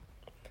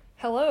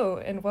Hello,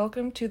 and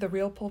welcome to the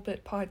Real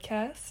Pulpit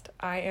podcast.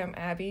 I am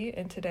Abby,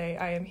 and today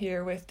I am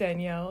here with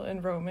Danielle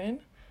and Roman.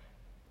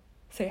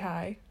 Say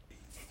hi.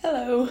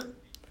 Hello.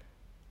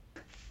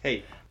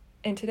 Hey.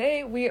 And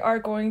today we are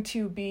going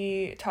to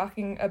be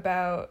talking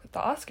about the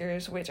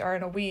Oscars, which are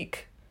in a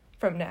week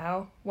from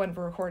now when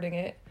we're recording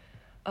it.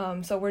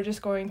 So we're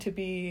just going to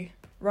be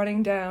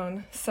running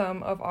down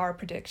some of our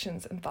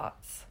predictions and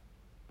thoughts.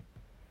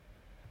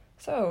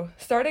 So,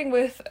 starting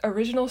with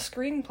original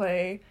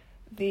screenplay,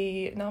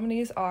 the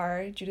nominees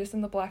are Judas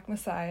and the Black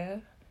Messiah,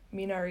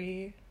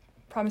 Minari,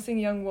 Promising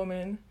Young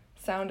Woman,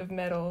 Sound of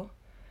Metal,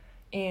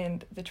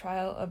 and The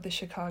Trial of the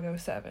Chicago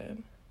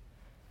 7.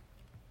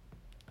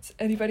 Does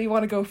anybody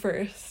want to go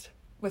first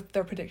with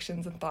their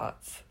predictions and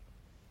thoughts?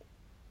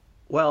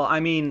 Well, I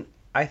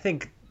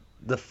think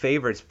the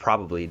favorite's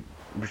probably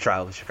The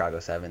Trial of the Chicago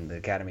 7. The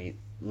Academy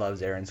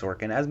loves Aaron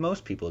Sorkin, as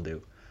most people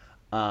do.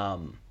 I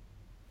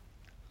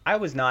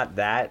was not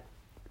that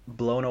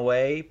blown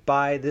away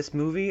by this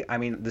movie. I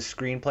mean, the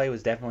screenplay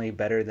was definitely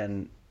better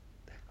than...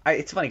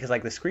 It's funny, because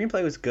the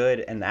screenplay was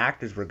good and the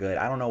actors were good.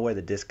 I don't know where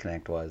the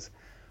disconnect was.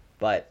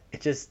 But it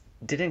just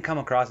didn't come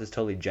across as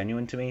totally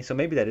genuine to me. So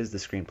maybe that is the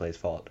screenplay's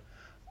fault.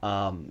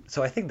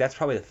 So I think that's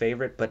probably the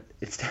favorite, but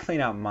it's definitely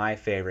not my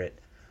favorite.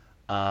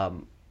 I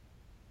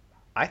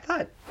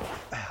thought...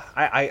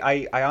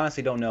 I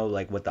honestly don't know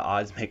what the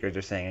odds makers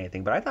are saying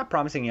anything, but I thought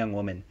Promising Young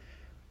Woman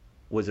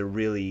was a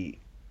really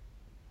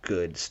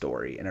good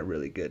story and a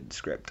really good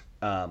script.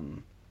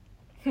 No?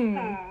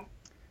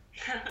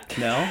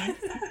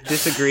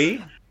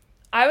 Disagree?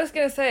 I was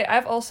going to say,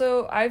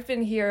 I've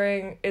been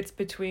hearing it's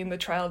between The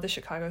Trial of the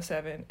Chicago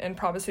 7 and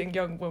Promising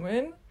Young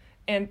Woman.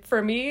 And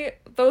for me,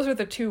 those are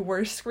the two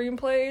worst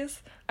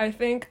screenplays, I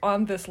think,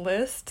 on this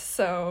list.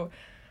 So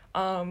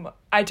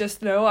I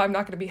just know I'm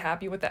not going to be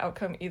happy with the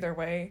outcome either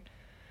way.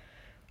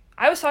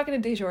 I was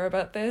talking to Dejor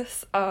about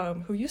this,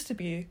 who used to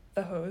be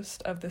the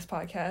host of this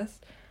podcast.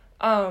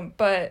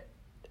 But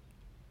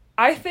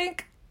I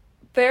think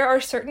there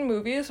are certain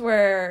movies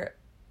where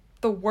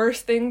the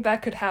worst thing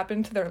that could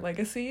happen to their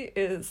legacy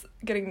is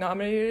getting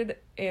nominated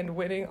and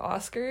winning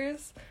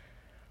Oscars.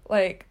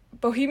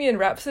 Bohemian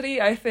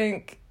Rhapsody, I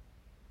think,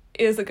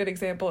 is a good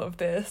example of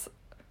this.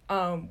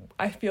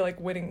 I feel like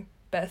winning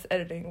Best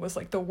Editing was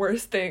the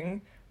worst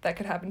thing that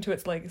could happen to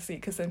its legacy,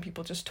 because then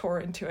people just tore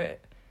into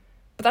it.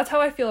 But that's how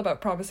I feel about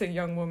Promising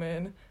Young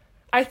Woman.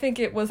 I think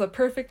it was a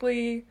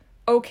perfectly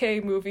okay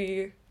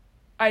movie.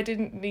 I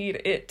didn't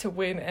need it to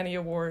win any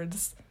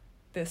awards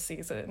this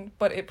season,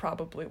 but it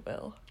probably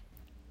will.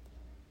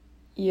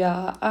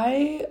 Yeah,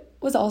 I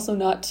was also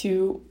not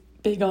too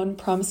big on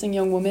Promising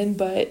Young Woman,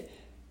 but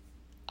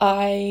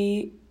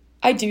I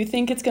do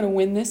think it's going to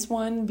win this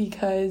one,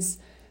 because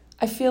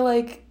I feel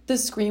like the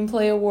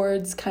screenplay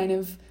awards kind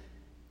of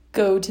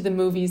go to the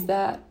movies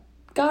that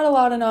got a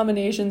lot of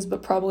nominations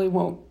but probably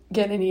won't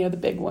get any of the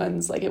big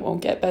ones. It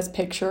won't get Best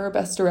Picture or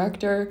Best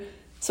Director.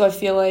 So I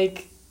feel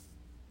like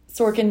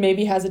Sorkin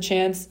maybe has a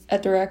chance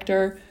at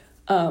director,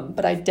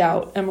 but I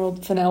doubt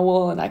Emerald Fennell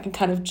will, and I can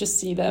kind of just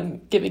see them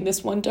giving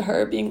this one to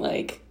her, being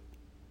like,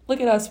 look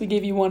at us, we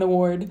gave you one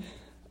award.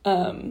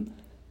 And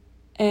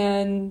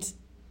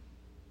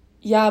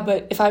yeah,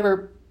 but if I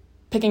were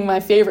picking my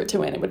favorite to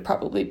win, it would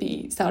probably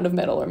be Sound of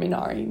Metal or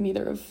Minari,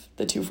 neither of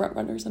the two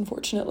frontrunners,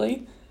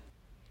 unfortunately.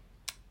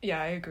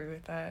 Yeah, I agree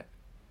with that.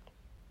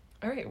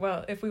 All right,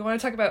 well, if we want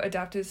to talk about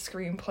adapted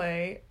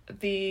screenplay,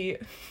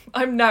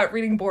 I'm not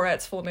reading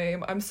Borat's full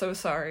name, I'm so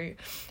sorry.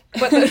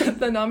 But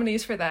the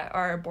nominees for that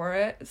are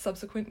Borat,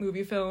 subsequent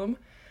movie film,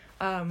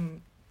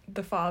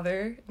 The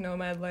Father,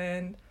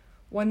 Nomadland,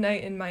 One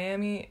Night in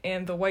Miami,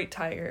 and The White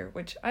Tiger,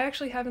 which I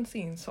actually haven't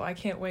seen, so I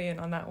can't weigh in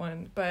on that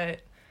one.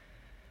 But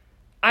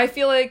I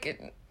feel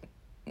like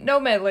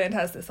Nomadland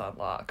has this on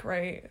lock,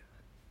 right?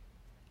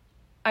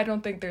 I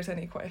don't think there's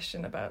any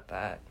question about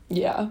that.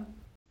 Yeah.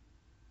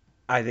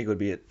 I think it would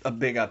be a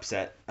big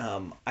upset.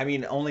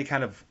 Only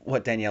kind of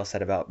what Danielle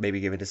said about maybe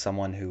give it to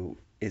someone who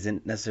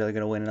isn't necessarily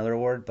going to win another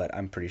award, but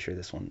I'm pretty sure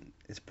this one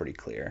is pretty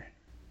clear.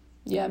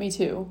 Yeah, me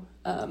too.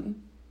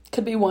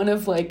 Could be one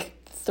of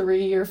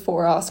 3 or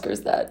 4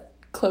 Oscars that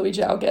Chloe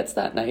Zhao gets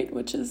that night,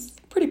 which is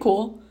pretty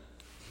cool.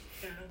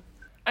 Yeah.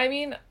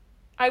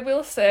 I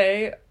will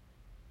say,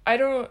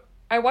 I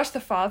watched The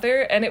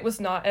Father, and it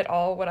was not at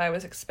all what I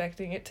was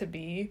expecting it to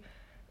be.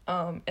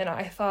 And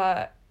I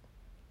thought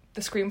the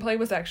screenplay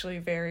was actually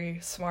very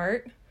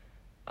smart.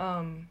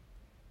 I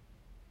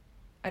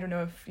don't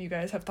know if you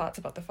guys have thoughts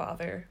about The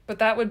Father, but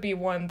that would be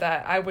one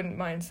that I wouldn't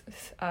mind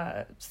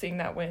seeing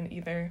that win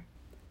either.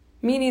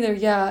 Me neither,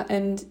 yeah.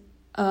 And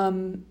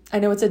I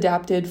know it's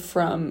adapted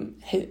from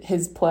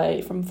his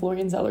play, from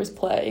Florian Zeller's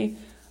play,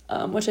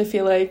 which I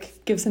feel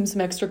like gives him some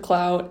extra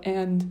clout.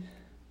 And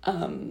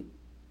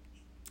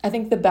I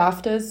think the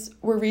BAFTAs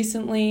were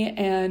recently,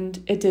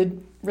 and it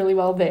did really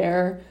well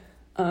there.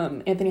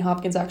 Anthony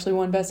Hopkins actually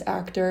won Best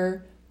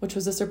Actor, which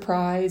was a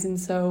surprise. And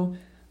so,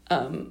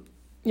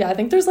 yeah, I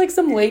think there's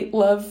some late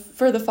love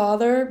for The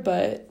Father,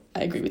 but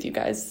I agree with you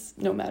guys.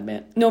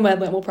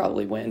 Nomadland will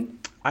probably win.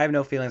 I have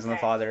no feelings on The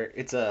Father.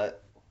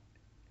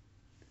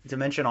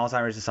 dementia and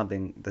Alzheimer's is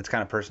something that's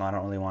kind of personal. I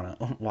don't really want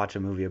to watch a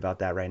movie about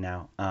that right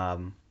now.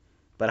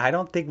 But I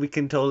don't think we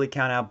can totally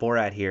count out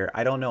Borat here.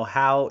 I don't know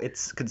how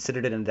it's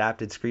considered an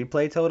adapted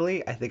screenplay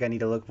totally. I think I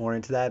need to look more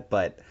into that,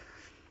 but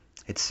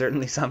it's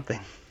certainly something.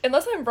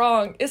 Unless I'm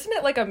wrong, isn't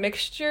it like a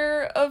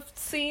mixture of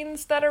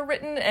scenes that are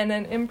written and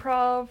then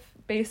improv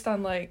based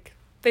on like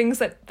things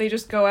that they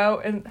just go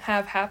out and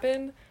have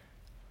happen?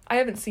 I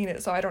haven't seen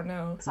it, so I don't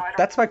know.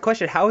 That's my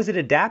question. How is it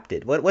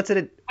adapted? What?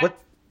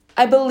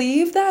 I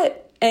believe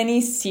that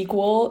any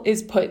sequel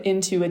is put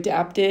into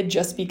adapted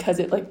just because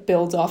it like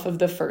builds off of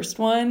the first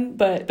one.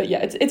 But yeah,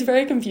 it's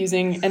very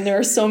confusing, and there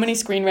are so many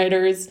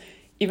screenwriters,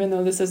 even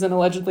though this is an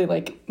allegedly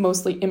like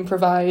mostly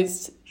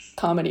improvised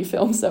comedy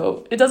film,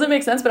 so it doesn't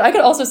make sense. But I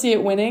could also see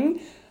it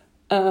winning,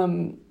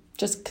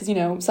 just because, you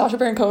know, Sacha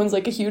Baron Cohen's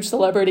like a huge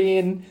celebrity,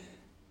 and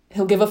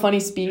he'll give a funny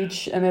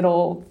speech, and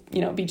it'll,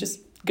 you know, be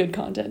just good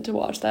content to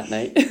watch that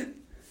night.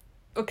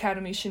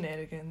 Academy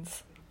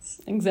shenanigans.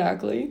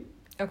 Exactly.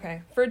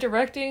 Okay, for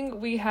directing,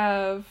 we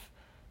have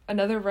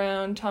Another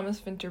Round, Thomas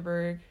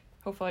Vinterberg.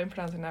 Hopefully I'm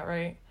pronouncing that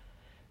right.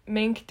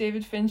 Mank,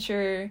 David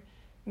Fincher.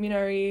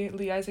 Minari,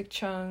 Lee Isaac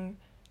Chung.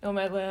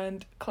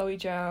 Nomadland, Chloe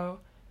Zhao.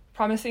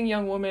 Promising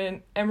Young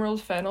Woman,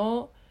 Emerald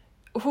Fennell,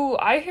 who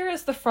I hear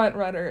is the front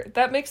runner.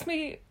 That makes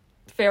me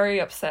very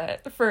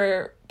upset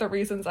for the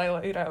reasons I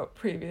laid out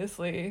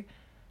previously.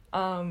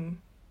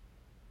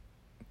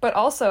 But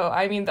also,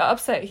 I mean, the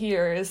upset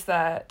here is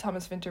that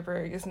Thomas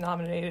Vinterberg is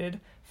nominated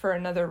for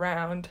Another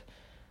Round,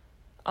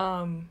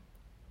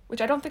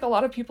 which I don't think a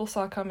lot of people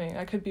saw coming.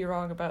 I could be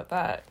wrong about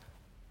that.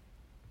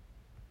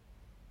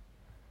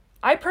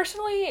 I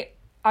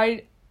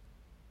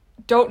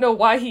don't know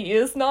why he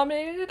is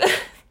nominated.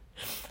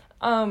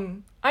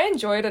 I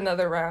enjoyed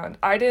Another Round.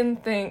 I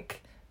didn't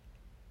think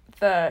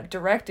the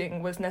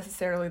directing was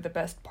necessarily the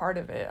best part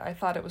of it. I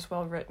thought it was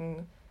well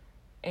written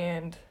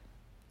and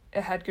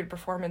it had good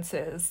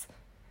performances.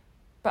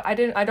 But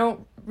I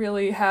don't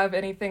really have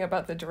anything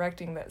about the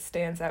directing that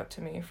stands out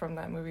to me from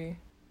that movie.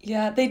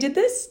 Yeah, they did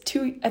this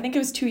I think it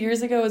was 2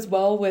 years ago as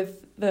well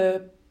with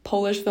the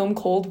Polish film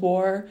Cold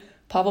War.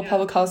 Paweł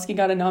Pawlikowski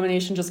got a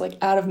nomination just like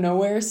out of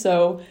nowhere,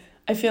 so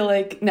I feel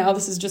like now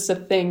this is just a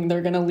thing.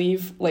 They're going to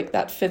leave like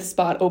that 5th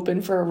spot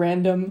open for a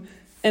random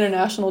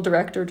international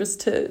director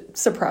just to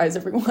surprise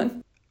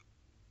everyone.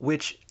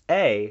 Which,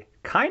 A,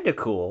 kind of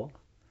cool,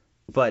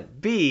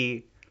 but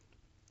B,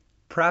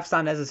 perhaps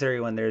not necessary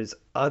when there's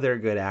other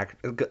good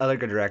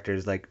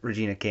directors like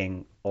Regina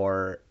King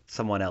or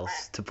someone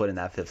else to put in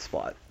that 5th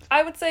spot.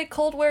 I would say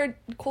Cold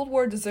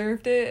War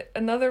deserved it.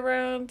 Another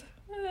Round,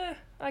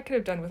 I could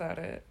have done without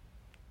it.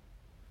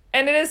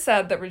 And it is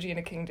sad that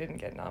Regina King didn't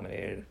get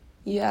nominated.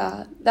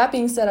 Yeah, that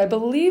being said, I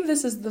believe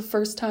this is the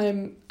first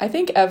time, I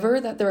think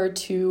ever, that there are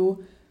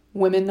 2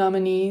 women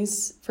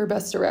nominees for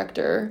Best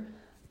Director,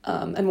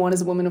 and one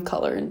is a woman of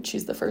color, and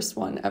she's the first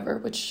one ever,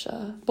 which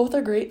both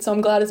are great, so I'm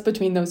glad it's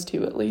between those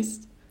 2 at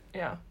least.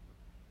 Yeah.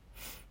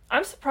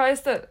 I'm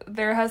surprised that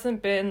there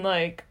hasn't been,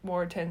 like,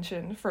 more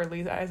attention for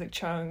Lee Isaac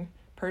Chung,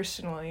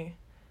 personally.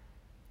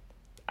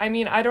 I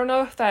mean, I don't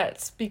know if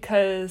that's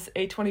because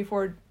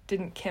A24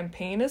 didn't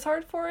campaign as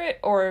hard for it,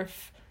 or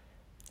if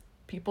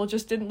people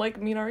just didn't like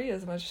Minari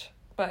as much,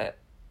 but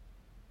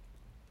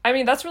I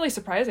mean, that's really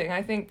surprising.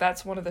 I think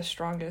that's one of the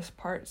strongest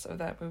parts of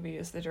that movie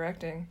is the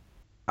directing.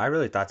 I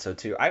really thought so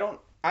too. I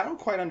don't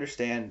quite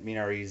understand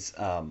Minari's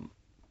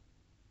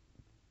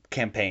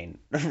campaign,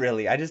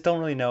 really. I just don't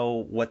really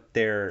know what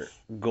their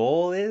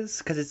goal is,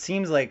 because it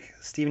seems like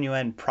Steven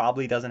Yeun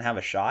probably doesn't have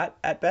a shot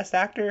at Best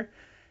Actor,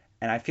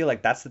 and I feel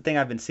like that's the thing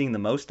I've been seeing the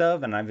most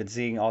of, and I've been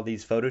seeing all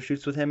these photo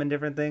shoots with him and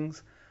different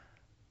things.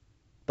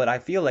 But I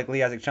feel like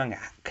Lee Isaac Chung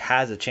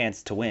has a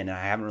chance to win, and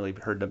I haven't really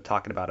heard them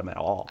talking about him at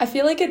all. I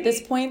feel like at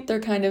this point, they're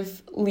kind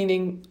of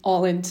leaning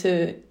all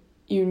into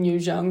Yoon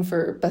Yoo-jung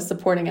for Best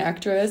Supporting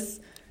Actress,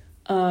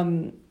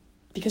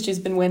 because she's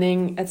been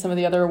winning at some of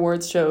the other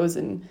awards shows,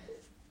 and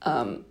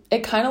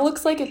it kind of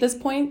looks like at this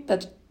point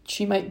that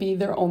she might be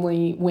their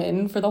only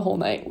win for the whole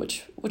night,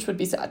 which would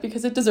be sad,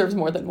 because it deserves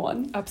more than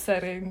one.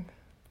 Upsetting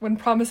when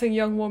Promising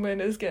Young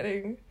Woman is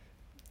getting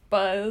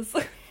buzz.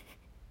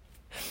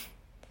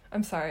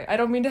 I'm sorry, I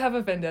don't mean to have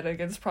a vendetta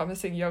against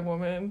Promising Young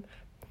Woman,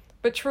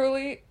 but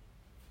truly,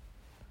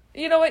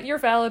 you know what? You're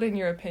valid in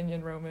your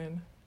opinion,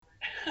 Roman.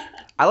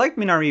 I like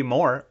Minari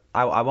more.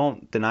 I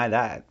won't deny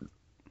that.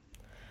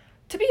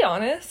 To be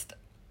honest,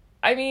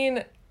 I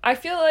mean, I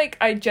feel like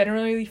I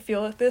generally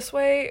feel it this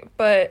way,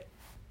 but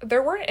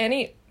there weren't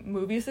any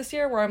movies this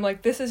year where I'm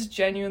like, this is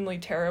genuinely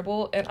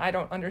terrible and I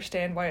don't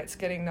understand why it's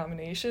getting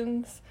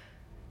nominations.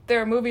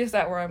 There are movies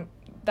that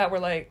were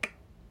like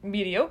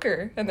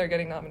mediocre and they're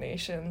getting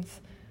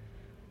nominations.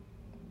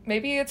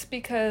 Maybe it's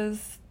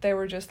because there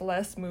were just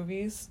less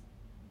movies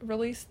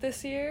released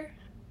this year,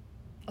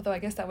 although I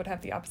guess that would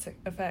have the opposite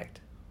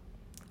effect.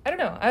 I don't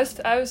know.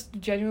 I was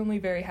genuinely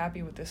very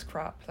happy with this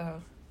crop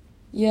though.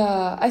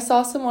 Yeah, I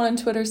saw someone on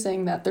Twitter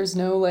saying that there's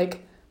no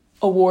like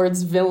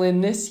awards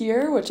villain this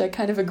year, which I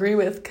kind of agree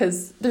with,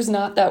 because there's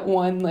not that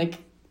one like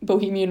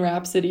Bohemian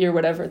Rhapsody or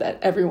whatever that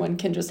everyone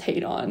can just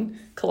hate on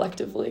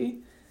collectively,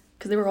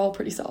 because they were all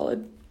pretty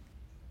solid.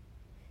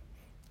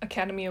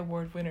 Academy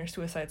Award winner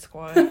Suicide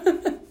Squad.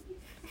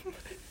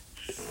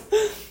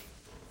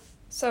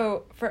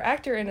 So, for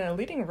actor in a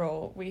leading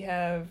role, we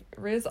have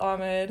Riz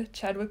Ahmed,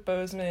 Chadwick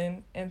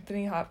Boseman,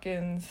 Anthony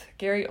Hopkins,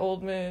 Gary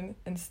Oldman,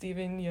 and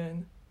Steven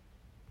Yeun.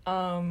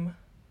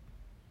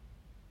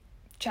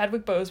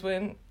 Chadwick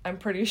Boseman, I'm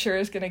pretty sure,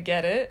 is gonna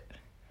get it.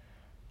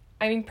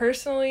 I mean,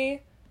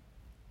 personally,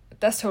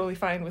 that's totally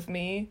fine with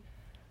me.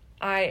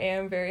 I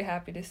am very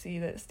happy to see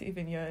that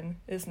Steven Yeun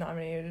is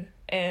nominated,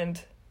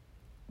 and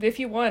if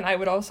he won, I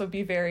would also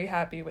be very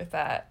happy with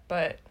that,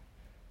 but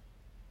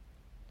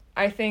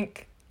I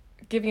think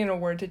giving an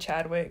award to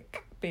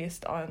Chadwick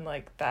based on,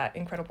 like, that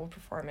incredible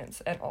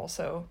performance and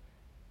also,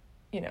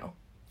 you know,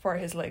 for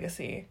his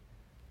legacy,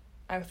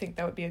 I think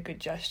that would be a good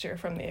gesture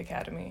from the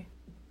Academy.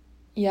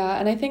 Yeah,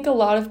 and I think a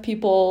lot of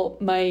people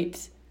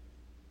might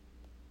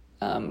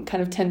kind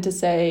of tend to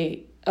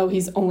say, oh,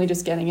 he's only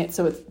just getting it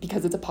so it's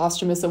because it's a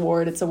posthumous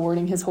award, it's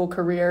awarding his whole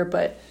career,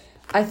 but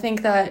I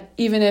think that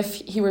even if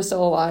he were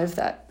still alive,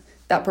 that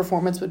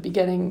performance would be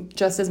getting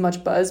just as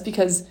much buzz,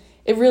 because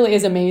it really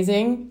is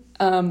amazing.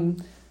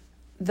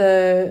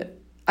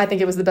 I think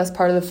it was the best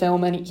part of the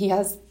film, and he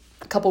has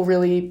a couple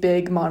really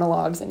big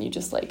monologues, and you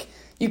just, like,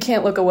 you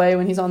can't look away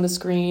when he's on the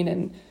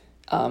screen,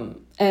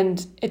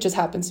 and it just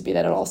happens to be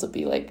that it'll also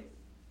be, like,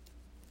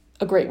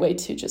 a great way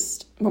to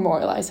just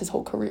memorialize his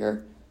whole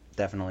career.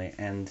 Definitely.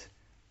 And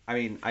I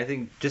mean, I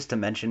think just to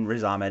mention,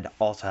 Riz Ahmed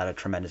also had a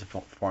tremendous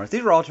performance.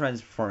 These were all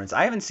tremendous performances.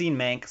 I haven't seen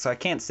Mank, so I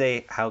can't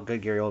say how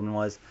good Gary Oldman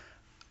was.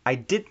 I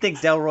did think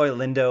Delroy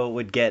Lindo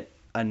would get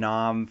a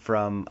nom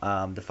from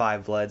The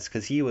Five Bloods,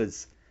 because he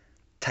was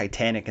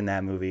Titanic in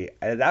that movie.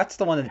 That's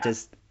the one that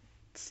just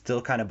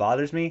still kind of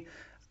bothers me.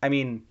 I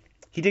mean,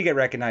 he did get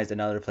recognized in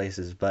other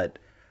places, but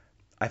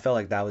I felt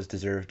like that was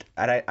deserved.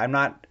 And I'm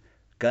not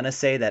going to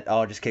say that,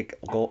 oh, just kick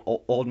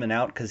Oldman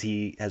out because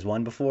he has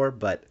won before,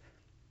 but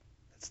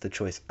it's the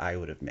choice I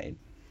would have made.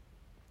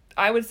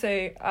 I would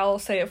say, I'll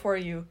say it for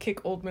you,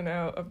 kick Oldman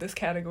out of this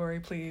category,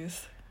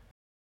 please.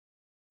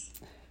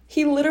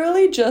 He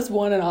literally just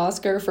won an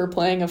Oscar for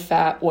playing a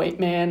fat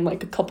white man,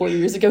 like, a couple of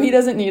years ago. He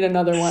doesn't need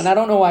another one. I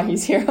don't know why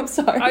he's here. I'm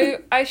sorry.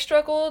 I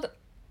struggled,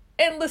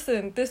 and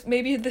listen, this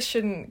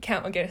shouldn't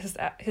count against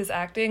his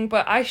acting,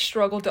 but I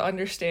struggled to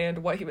understand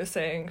what he was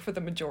saying for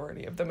the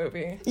majority of the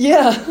movie.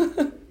 Yeah.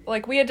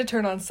 Like, we had to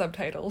turn on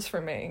subtitles for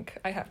Mank,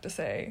 I have to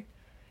say.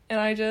 And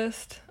I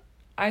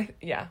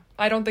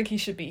don't think he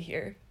should be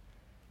here.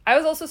 I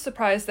was also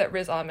surprised that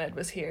Riz Ahmed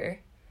was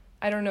here.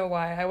 I don't know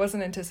why. I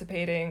wasn't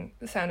anticipating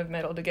The Sound of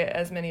Metal to get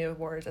as many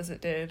awards as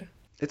it did.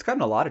 It's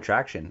gotten a lot of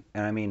traction.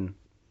 And I mean,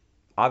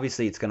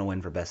 obviously it's going to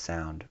win for Best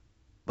Sound,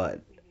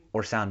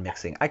 or Sound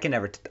Mixing. I can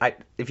never...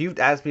 if you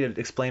asked me to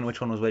explain which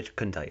one was which,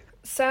 couldn't tell you.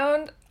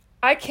 Sound...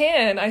 I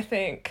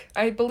think.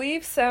 I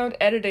believe sound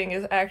editing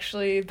is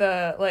actually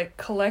the, like,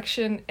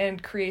 collection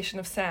and creation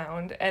of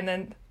sound, and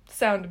then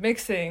sound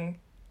mixing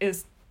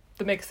is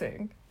the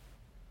mixing.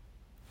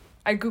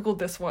 I googled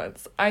this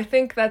once. I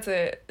think that's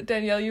it.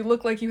 Danielle, you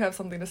look like you have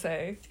something to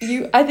say.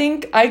 I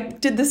think I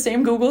did the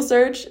same Google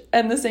search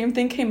and the same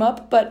thing came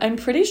up, but I'm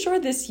pretty sure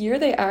this year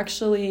they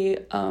actually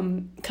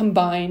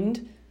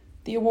combined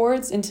the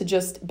awards into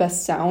just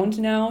Best Sound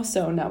now,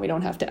 so now we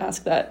don't have to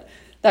ask that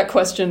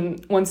question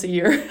once a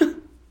year.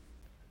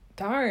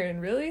 Darn,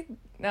 really?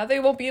 Now they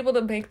won't be able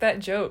to make that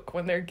joke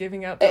when they're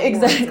giving out the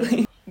Exactly.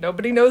 awards.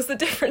 Nobody knows the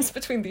difference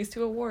between these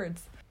two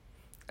awards.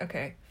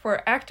 Okay,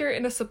 for actor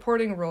in a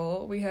supporting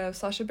role, we have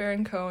Sacha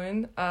Baron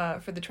Cohen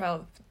for The Trial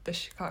of the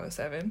Chicago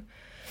 7,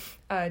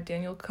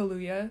 Daniel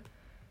Kaluuya,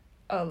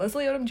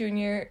 Leslie Odom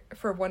Jr.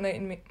 for One Night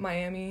in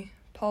Miami,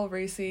 Paul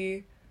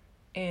Raci,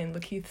 and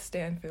Lakeith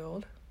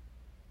Stanfield.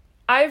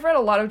 I've read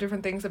a lot of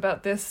different things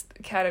about this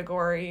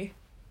category.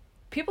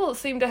 People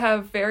seem to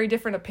have very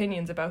different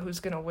opinions about who's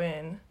going to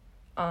win.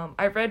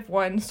 I read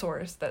one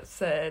source that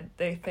said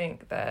they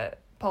think that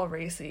Paul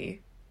Raci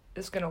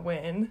is going to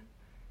win.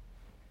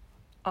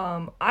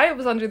 I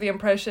was under the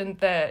impression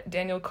that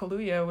Daniel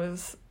Kaluuya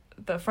was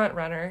the front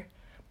runner,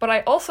 but I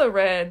also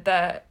read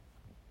that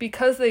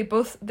because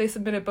they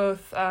submitted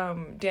both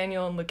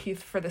Daniel and Lakeith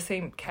for the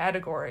same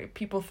category,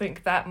 people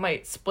think that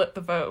might split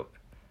the vote,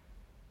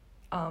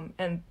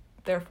 and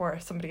therefore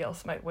somebody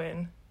else might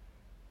win.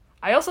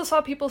 I also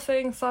saw people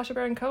saying Sacha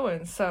Baron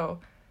Cohen, so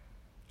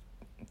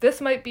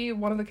this might be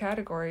one of the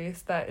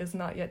categories that is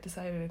not yet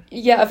decided.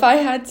 Yeah, if I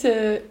had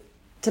to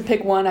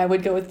pick one, I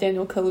would go with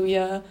Daniel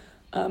Kaluuya.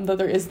 Though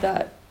there is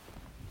that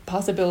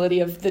possibility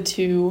of the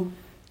two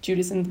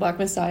Judas and the Black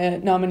Messiah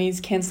nominees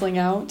canceling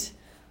out.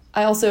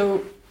 I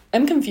also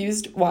am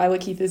confused why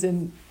Lakeith is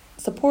in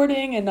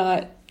supporting and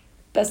not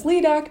Best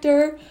Lead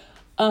Actor.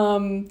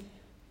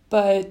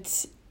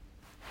 But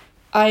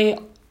I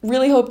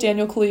really hope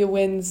Daniel Kaluuya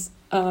wins,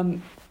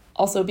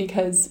 also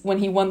because when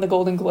he won the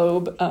Golden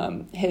Globe,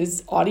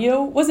 his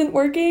audio wasn't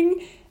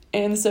working,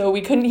 and so we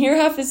couldn't hear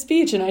half his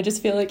speech, and I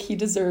just feel like he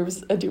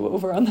deserves a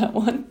do-over on that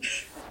one.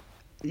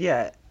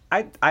 Yeah,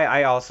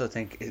 I also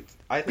think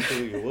I think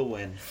Kaluuya will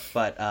win,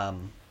 but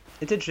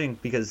it's interesting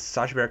because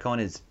Sacha Baron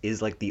Cohen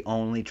is like the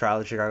only Trial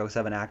of the Chicago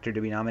 7 actor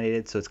to be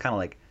nominated, so it's kind of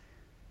like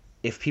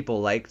if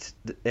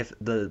if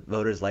the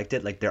voters liked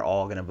it, like they're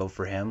all gonna vote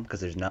for him because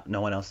there's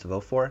no one else to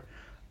vote for.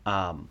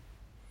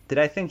 Did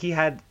I think he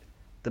had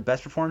the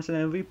best performance in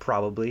the movie?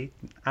 Probably.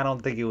 I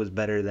don't think it was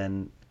better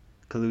than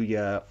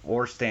Kaluuya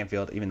or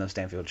Stanfield, even though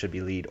Stanfield should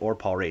be lead, or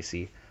Paul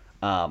Raci.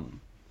 I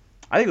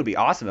think it would be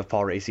awesome if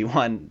Paul Raci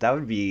won. That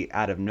would be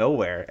out of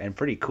nowhere and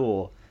pretty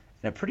cool,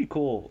 and a pretty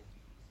cool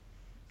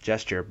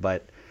gesture.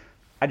 But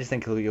I just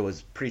think Kaluuya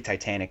was pretty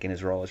titanic in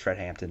his role as Fred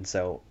Hampton,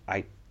 so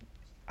I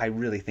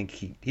really think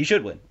he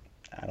should win.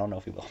 I don't know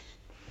if he will.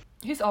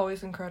 He's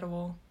always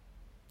incredible.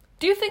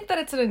 Do you think that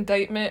it's an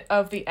indictment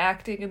of the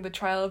acting in the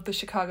Trial of the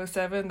Chicago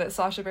 7 that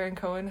Sacha Baron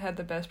Cohen had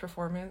the best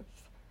performance?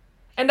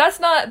 And that's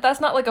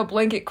not like a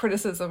blanket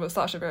criticism of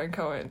Sacha Baron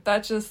Cohen.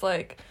 That's just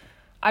like,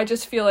 I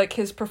just feel like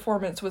his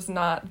performance was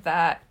not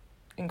that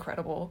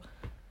incredible.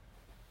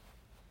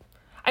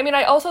 I mean,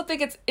 I also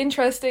think it's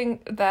interesting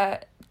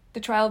that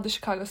the Trial of the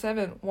Chicago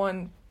 7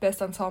 won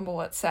Best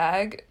Ensemble at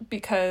SAG,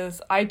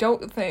 because I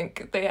don't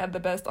think they had the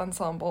best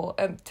ensemble.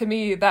 And to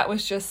me, that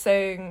was just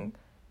saying,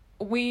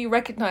 we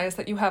recognize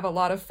that you have a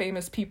lot of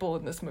famous people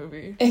in this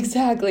movie.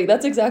 Exactly.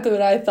 That's exactly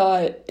what I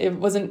thought. It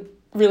wasn't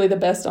really the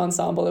best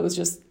ensemble. It was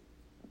just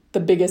the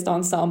biggest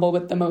ensemble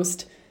with the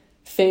most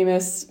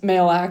famous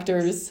male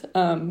actors.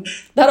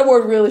 That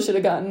award really should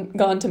have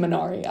gone to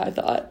Minari, I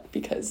thought,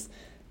 because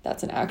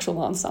that's an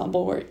actual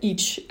ensemble where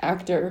each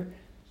actor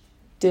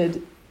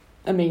did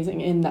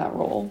amazing in that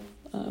role.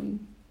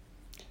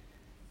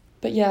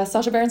 But yeah,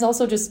 Sacha Baron's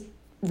also just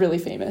really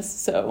famous,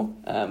 so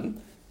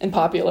and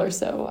popular,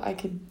 so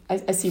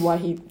I see why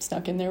he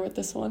snuck in there with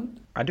this one.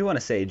 I do want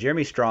to say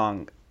Jeremy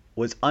Strong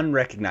was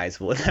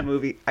unrecognizable in that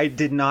movie. I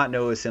did not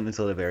notice him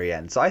until the very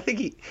end. So I think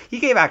he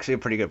gave actually a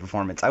pretty good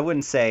performance. I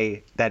wouldn't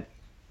say that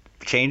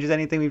changes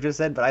anything we've just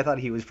said, but I thought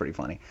he was pretty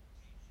funny.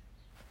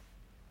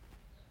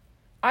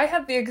 I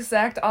had the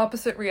exact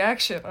opposite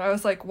reaction. I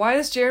was like, why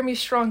is Jeremy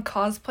Strong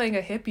cosplaying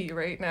a hippie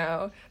right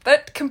now?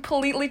 That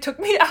completely took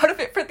me out of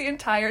it for the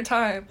entire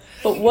time.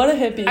 But what a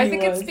hippie I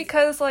think it's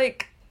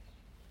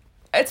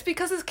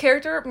because his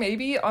character,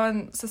 maybe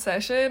on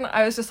Succession,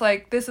 I was just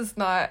like, this is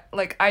not,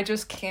 like, I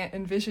just can't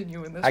envision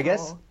you in this role.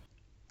 Guess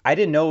I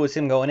didn't know it was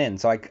him going in,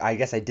 so I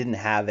guess I didn't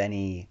have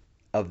any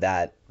of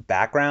that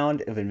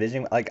background of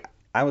envisioning. Like,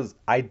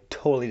 I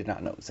totally did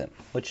not know it was him,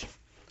 which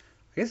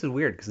I guess is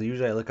weird, because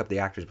usually I look up the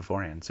actors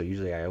beforehand, so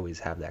usually I always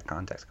have that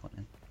context going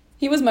in.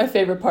 He was my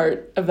favorite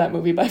part of that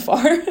movie by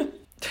far.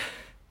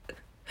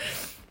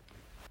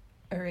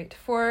 All right,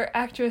 for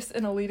actress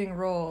in a leading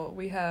role,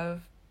 we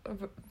have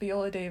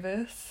Viola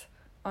Davis,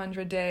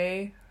 Andra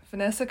Day,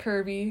 Vanessa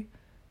Kirby,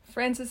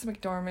 Frances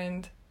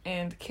McDormand,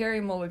 and Carey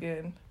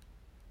Mulligan.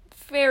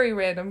 Very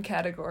random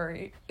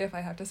category, if I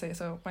have to say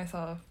so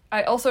myself.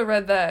 I also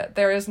read that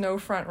there is no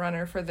front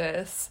runner for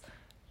this,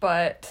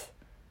 but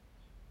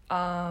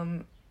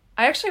I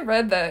actually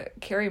read that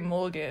Carey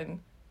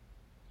Mulligan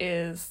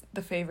is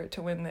the favorite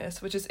to win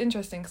this, which is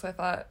interesting because I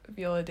thought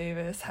Viola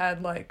Davis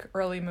had like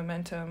early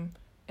momentum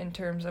in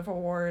terms of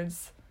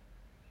awards.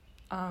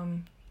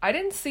 I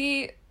didn't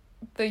see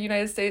the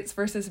United States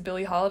versus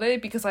Billie Holiday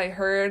because I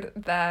heard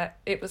that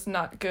it was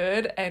not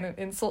good and an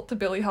insult to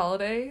Billie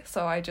Holiday,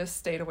 so I just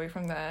stayed away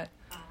from that.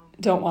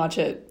 Don't watch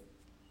it.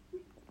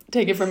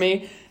 Take it from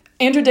me.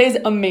 Andra Day's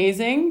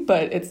amazing,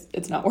 but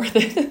it's not worth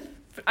it.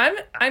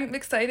 I'm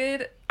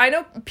excited. I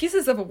know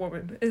Pieces of a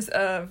Woman is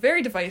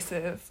very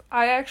divisive.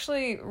 I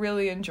actually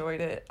really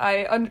enjoyed it.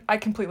 I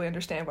completely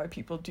understand why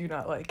people do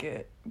not like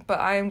it, but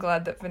I am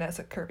glad that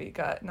Vanessa Kirby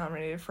got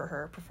nominated for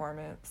her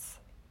performance.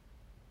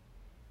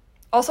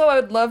 Also, I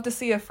would love to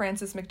see a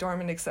Frances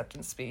McDormand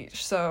acceptance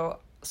speech, so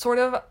sort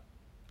of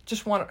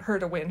just want her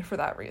to win for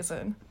that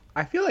reason.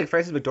 I feel like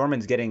Frances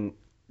McDormand's getting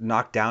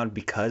knocked down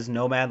because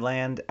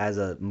Nomadland as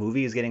a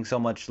movie is getting so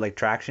much like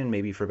traction,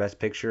 maybe for Best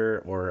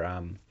Picture or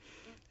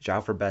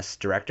Zhao for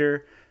Best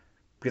Director,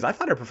 because I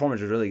thought her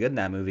performance was really good in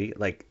that movie,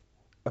 like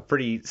a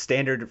pretty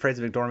standard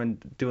Frances McDormand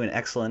doing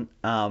excellent.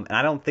 And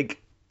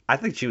I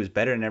think she was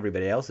better than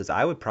everybody else's.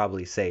 I would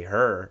probably say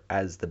her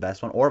as the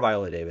best one, or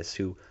Viola Davis,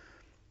 who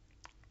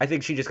I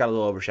think she just got a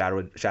little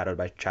overshadowed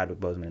by Chadwick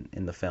Boseman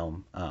in the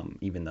film,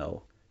 even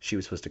though she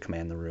was supposed to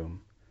command the room,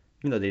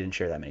 even though they didn't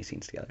share that many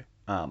scenes together.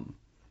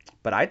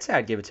 But I'd say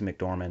I'd give it to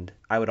McDormand.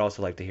 I would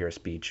also like to hear a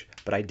speech,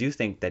 but I do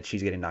think that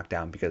she's getting knocked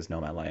down because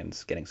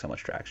Nomadland's getting so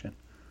much traction.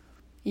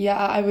 Yeah,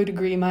 I would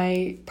agree.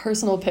 My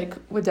personal pick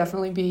would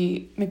definitely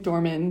be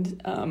McDormand.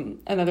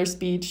 Another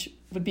speech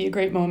would be a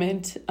great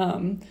moment.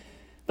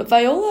 But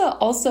Viola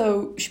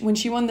also, when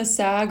she won the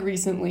SAG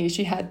recently,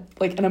 she had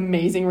like an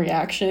amazing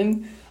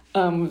reaction.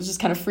 Was just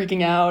kind of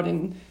freaking out,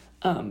 and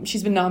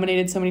she's been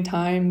nominated so many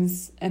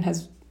times and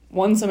has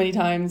won so many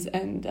times,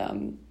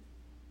 and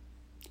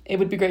it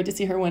would be great to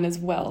see her win as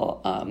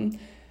well.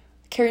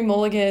 Carey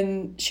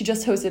Mulligan, she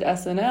just hosted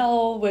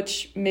SNL,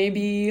 which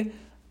maybe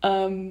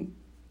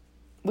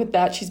with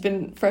that she's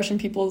been fresh in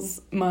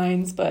people's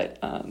minds, but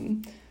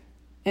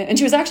And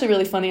she was actually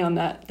really funny on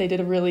that. They did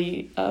a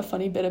really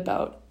funny bit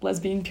about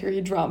lesbian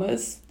period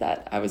dramas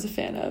that I was a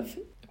fan of.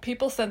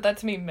 People sent that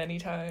to me many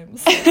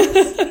times.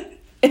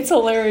 It's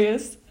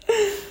hilarious.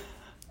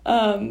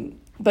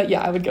 But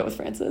yeah, I would go with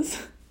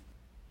Frances.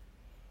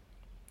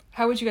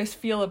 How would you guys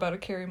feel about a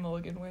Carey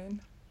Mulligan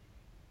win?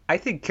 I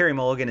think Carey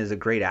Mulligan is a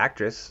great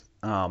actress.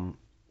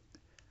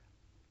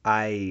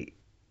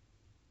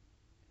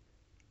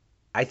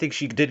 I think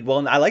she did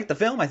well. I like the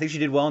film. I think she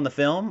did well in the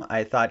film.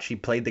 I thought she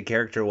played the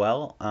character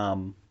well.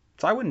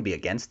 So I wouldn't be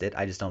against it.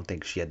 I just don't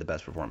think she had the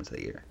best performance of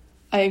the year.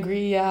 I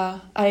agree,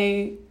 yeah.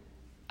 I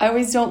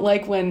always don't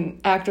like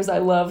when actors I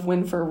love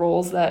win for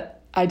roles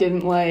that I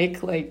didn't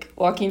like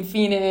Joaquin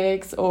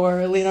Phoenix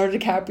or Leonardo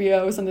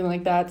DiCaprio, something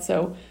like that.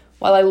 So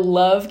while I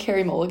love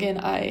Carey Mulligan,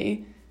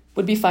 I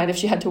would be fine if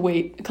she had to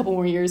wait a couple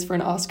more years for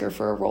an Oscar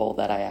for a role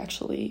that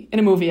in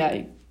a movie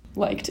I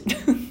liked.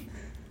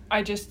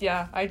 I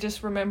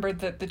just remembered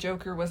that the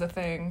Joker was a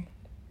thing,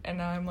 and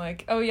now I'm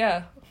like, oh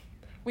yeah,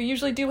 we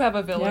usually do have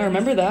a villain. Yeah, I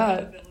remember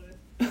that.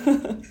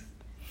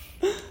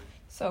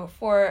 So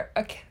for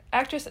a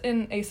actress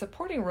in a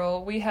supporting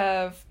role, we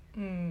have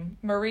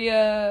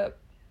Maria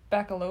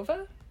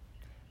Bakalova,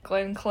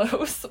 Glenn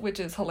Close, which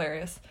is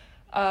hilarious,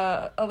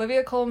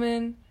 Olivia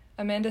Colman,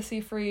 Amanda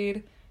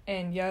Seyfried,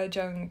 and Ya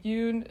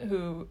Jung-yoon,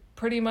 who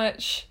pretty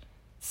much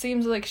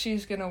seems like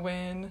she's gonna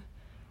win.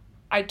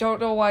 I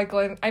don't know why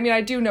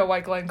I do know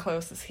why Glenn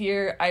Close is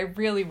here. I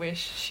really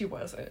wish she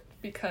wasn't,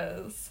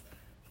 because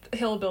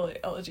Hillbilly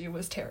Elegy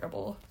was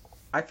terrible.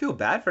 I feel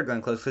bad for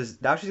Glenn Close because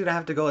now she's going to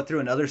have to go through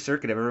another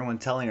circuit of everyone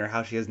telling her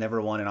how she has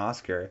never won an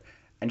Oscar.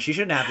 And she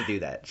shouldn't have to do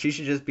that. She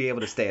should just be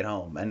able to stay at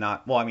home and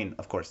not, well, I mean,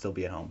 of course, still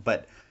be at home.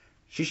 But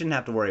she shouldn't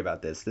have to worry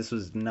about this. This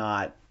was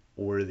not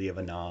worthy of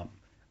a nom.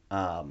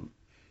 I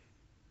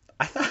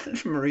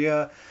thought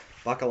Maria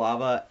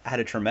Bakalova had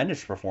a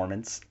tremendous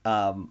performance.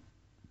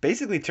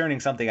 Basically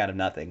turning something out of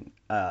nothing.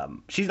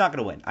 She's not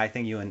going to win. I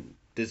think Ewan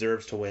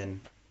deserves to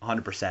win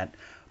 100%.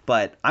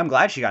 But I'm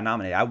glad she got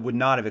nominated. I would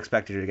not have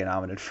expected her to get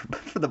nominated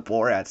for the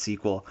Borat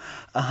sequel.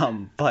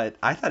 But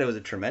I thought it was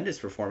a tremendous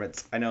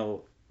performance. I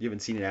know you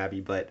haven't seen it,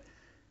 Abby, but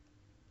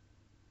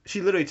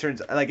she literally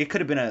turns, like, it could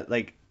have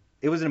been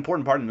it was an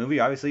important part of the movie,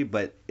 obviously,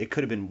 but it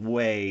could have been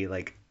way,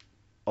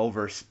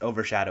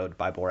 overshadowed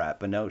by Borat.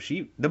 But no,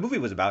 the movie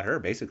was about her,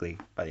 basically,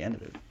 by the end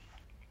of it.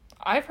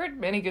 I've heard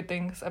many good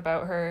things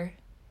about her.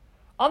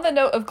 On the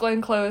note of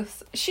Glenn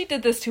Close, she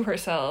did this to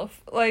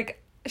herself.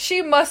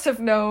 She must have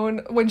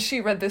known when she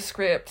read this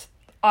script,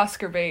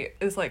 Oscar bait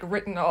is,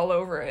 written all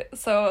over it.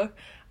 So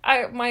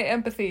my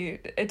empathy,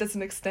 it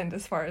doesn't extend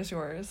as far as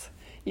yours.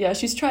 Yeah,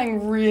 she's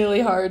trying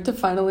really hard to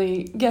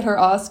finally get her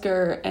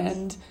Oscar,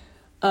 and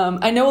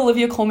I know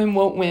Olivia Colman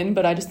won't win,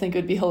 but I just think it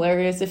would be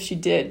hilarious if she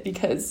did,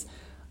 because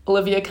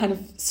Olivia kind of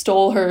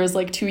stole hers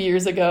 2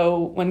 years ago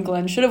when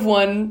Glenn should have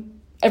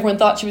won. Everyone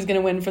thought she was going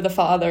to win for The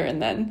Father,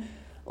 and then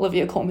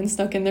Olivia Colman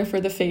snuck in there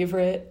for The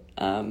Favorite.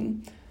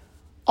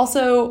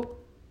 Also,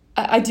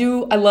 I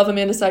love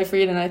Amanda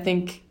Seyfried, and I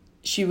think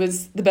she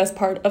was the best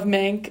part of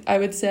Mank, I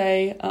would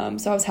say.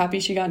 So I was happy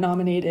she got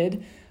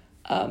nominated.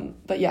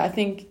 But yeah, I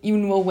think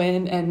Ewan will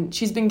win, and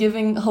she's been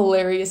giving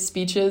hilarious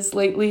speeches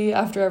lately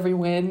after every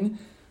win.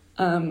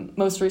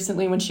 Most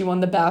recently, when she won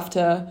the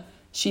BAFTA,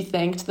 she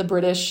thanked the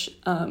British.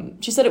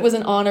 She said it was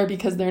an honor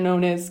because they're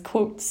known as,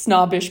 quote,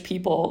 snobbish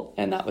people,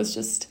 and that was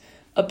just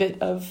a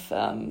bit of...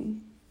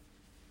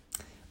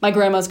 my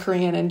grandma's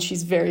Korean, and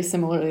she's very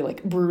similarly,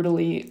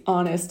 brutally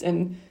honest,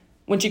 and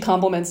when she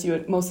compliments you,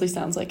 it mostly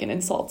sounds like an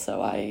insult,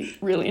 so I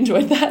really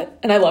enjoyed that,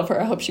 and I love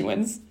her. I hope she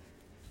wins.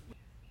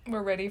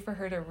 We're ready for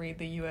her to read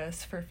the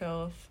U.S. for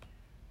filth.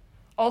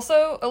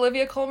 Also,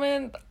 Olivia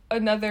Colman,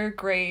 another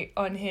great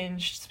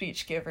unhinged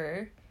speech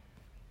giver.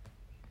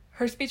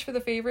 Her speech for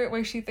The Favorite,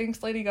 where she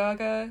thanks Lady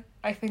Gaga,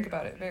 I think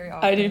about it very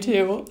often. I do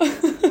too.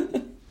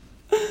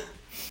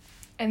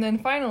 And then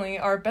finally,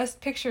 our Best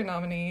Picture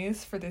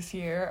nominees for this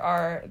year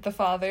are The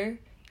Father,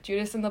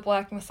 Judas and the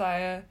Black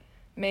Messiah,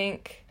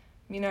 Mank,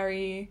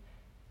 Minari,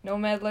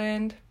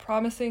 Nomadland,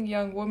 Promising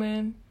Young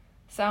Woman,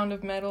 Sound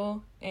of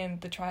Metal,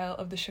 and The Trial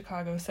of the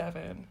Chicago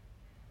 7.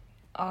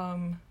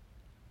 My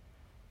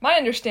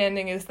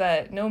understanding is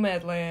that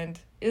Nomadland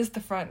is the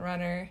front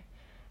runner.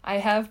 I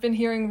have been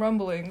hearing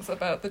rumblings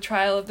about The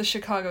Trial of the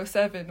Chicago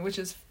 7, which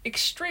is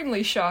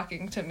extremely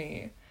shocking to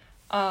me.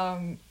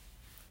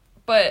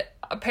 But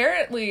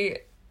apparently,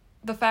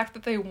 the fact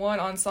that they won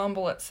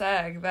Ensemble at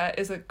SAG, that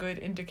is a good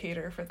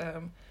indicator for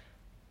them.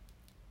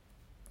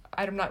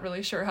 I'm not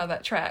really sure how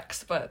that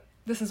tracks, but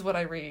this is what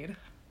I read.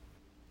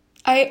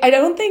 I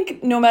don't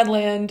think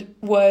Nomadland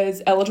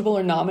was eligible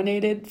or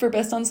nominated for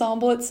Best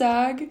Ensemble at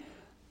SAG,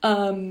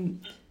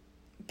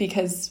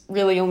 because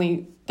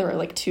really there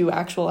are 2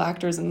 actual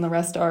actors and the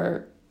rest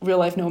are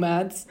real-life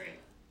nomads.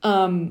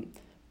 Right.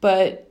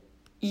 But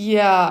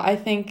yeah, I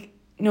think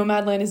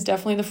Nomadland is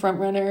definitely the front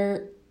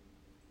runner,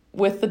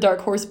 with the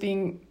dark horse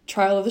being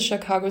Trial of the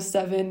Chicago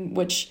 7,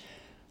 which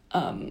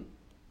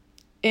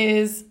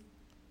is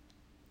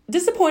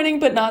disappointing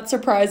but not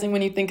surprising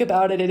when you think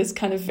about it. It is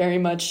kind of very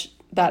much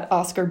that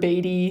Oscar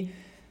baity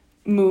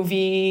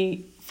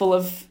movie full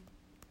of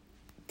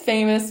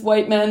famous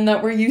white men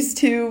that we're used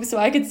to, so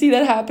I could see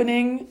that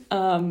happening.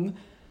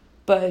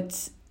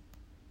 But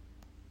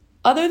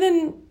other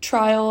than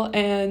Trial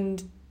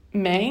and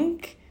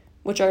Mank,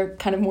 which are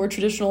kind of more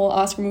traditional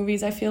Oscar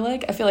movies, I feel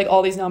like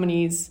all these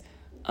nominees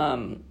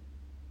are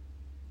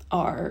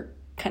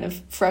kind of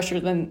fresher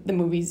than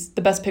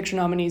the Best Picture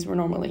nominees we're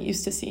normally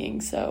used to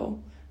seeing.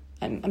 So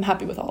I'm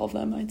happy with all of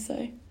them, I'd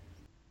say.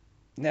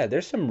 Yeah,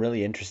 there's some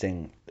really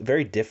interesting,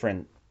 very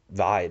different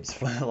vibes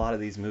for a lot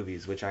of these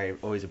movies, which I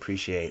always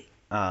appreciate.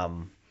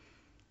 Trial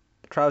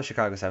of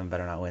Chicago 7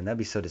 better not win. That'd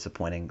be so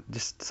disappointing.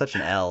 Just such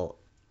an L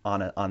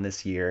on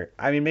this year.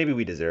 I mean, maybe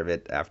we deserve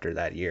it after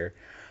that year,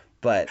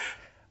 but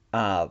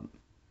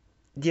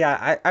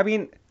yeah, I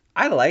mean,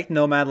 I like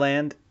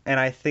Nomadland, and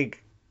I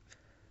think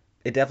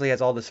it definitely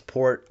has all the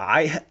support.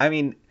 I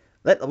mean,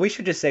 we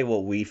should just say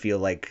what we feel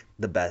like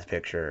the best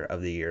picture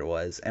of the year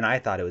was, and I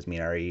thought it was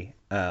Minari,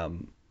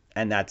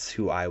 and that's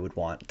who I would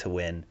want to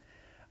win.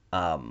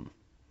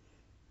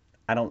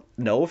 I don't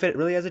know if it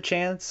really has a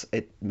chance.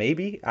 It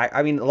maybe.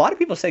 I mean, a lot of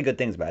people say good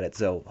things about it,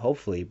 so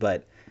hopefully.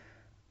 But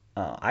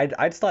I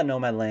just thought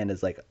Nomadland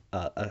is like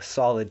a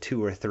solid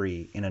 2 or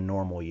 3 in a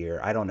normal year.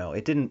 I don't know.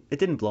 It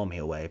didn't blow me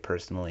away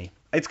personally.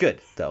 It's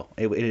good though.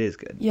 It is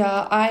good.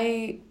 Yeah,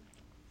 I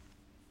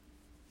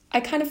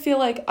kind of feel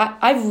like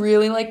I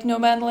really like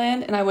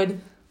Nomadland, and I would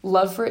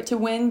love for it to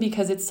win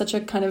because it's such a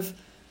kind of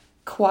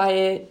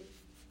quiet,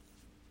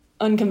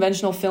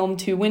 unconventional film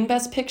to win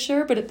Best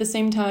Picture. But at the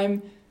same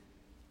time,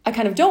 I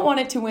kind of don't want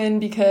it to win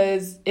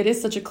because it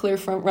is such a clear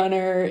front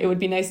runner. It would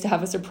be nice to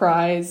have a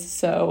surprise.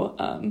 So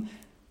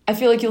I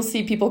feel like you'll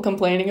see people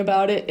complaining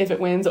about it if it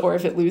wins or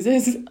if it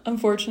loses,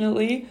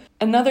 unfortunately.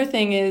 Another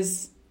thing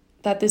is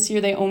that this year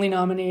they only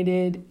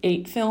nominated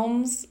 8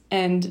 films,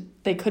 and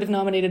they could have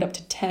nominated up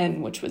to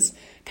 10, which was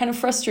kind of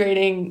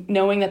frustrating,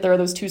 knowing that there are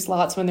those 2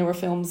 slots when there were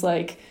films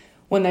like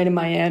One Night in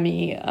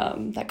Miami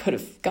that could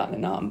have gotten a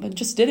nom, but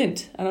just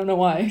didn't. I don't know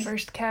why.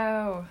 First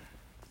Cow.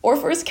 Or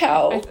First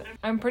Cow.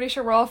 I'm pretty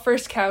sure we're all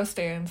First Cow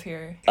stands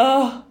here.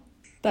 Oh,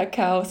 that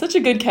cow. Such a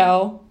good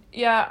cow.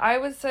 Yeah, I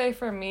would say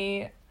for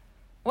me,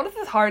 one of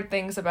the hard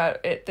things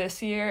about it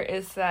this year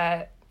is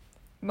that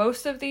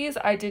most of these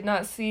I did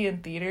not see in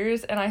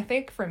theaters, and I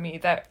think for me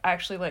that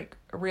actually like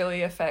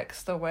really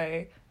affects the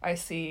way I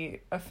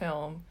see a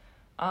film.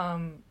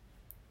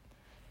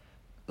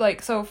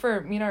 Like, so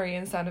for Minari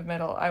and Sound of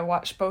Metal, I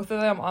watched both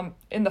of them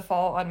in the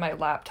fall on my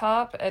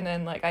laptop, and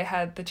then like I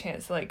had the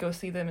chance to like go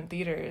see them in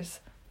theaters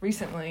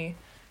recently,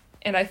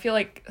 and I feel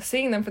like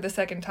seeing them for the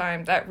second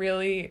time, that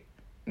really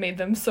made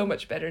them so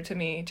much better to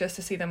me, just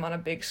to see them on a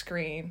big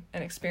screen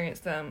and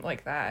experience them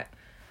like that.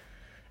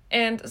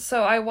 And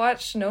so I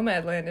watched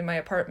Nomadland in my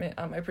apartment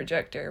on my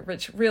projector,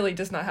 which really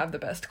does not have the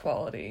best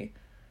quality.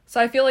 So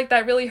I feel like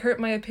that really hurt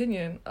my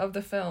opinion of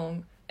the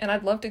film, and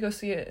I'd love to go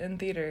see it in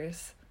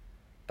theaters.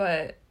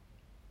 But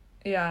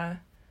yeah.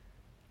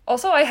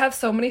 Also, I have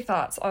so many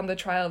thoughts on the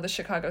Trial of the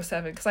Chicago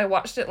 7 because I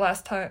watched it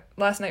last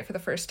night for the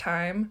first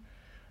time,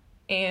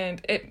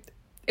 and it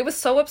was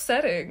so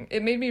upsetting.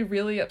 It made me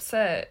really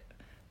upset.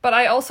 But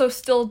I also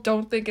still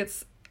don't think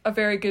it's a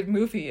very good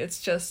movie.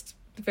 It's just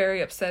very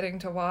upsetting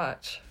to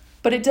watch.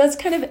 But it does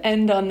kind of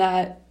end on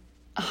that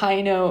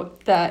high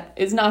note that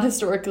is not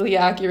historically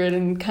accurate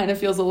and kind of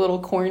feels a little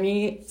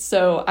corny.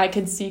 So I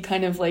could see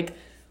kind of like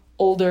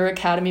older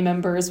Academy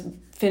members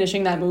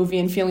finishing that movie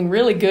and feeling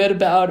really good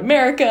about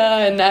America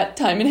and that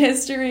time in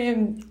history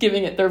and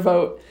giving it their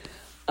vote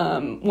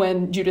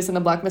when Judas and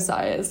the Black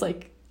Messiah is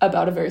like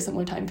about a very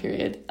similar time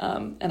period.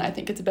 And I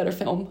think it's a better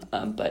film,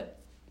 but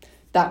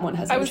that one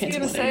has no chance of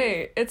winning. I was going to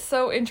say, it's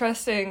so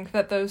interesting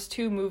that those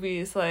two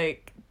movies,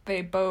 like,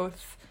 they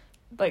both,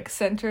 like,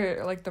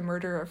 center, like, the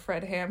murder of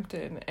Fred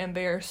Hampton, and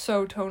they are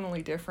so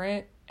tonally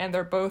different, and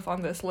they're both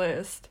on this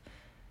list.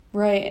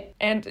 Right.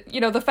 And,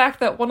 you know, the fact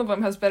that one of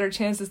them has better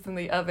chances than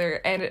the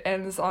other, and it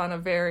ends on a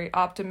very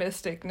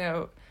optimistic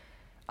note,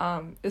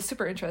 is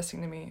super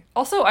interesting to me.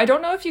 Also, I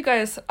don't know if you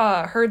guys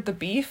heard the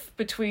beef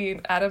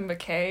between Adam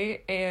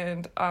McKay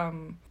and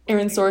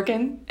Aaron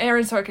Sorkin?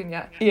 Aaron Sorkin,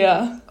 yeah.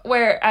 Yeah.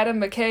 Where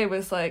Adam McKay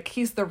was like,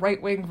 he's the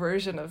right-wing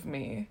version of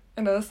me.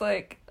 And I was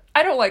like,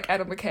 I don't like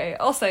Adam McKay.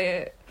 I'll say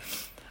it.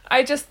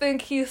 I just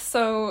think he's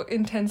so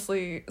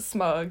intensely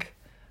smug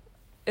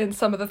in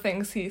some of the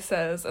things he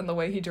says and the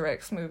way he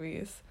directs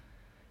movies.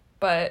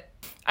 But,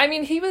 I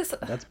mean,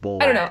 That's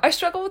bold. I don't know. I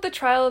struggle with the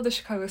Trial of the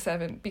Chicago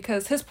 7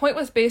 because his point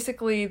was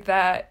basically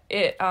that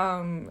it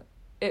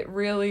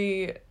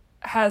really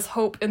has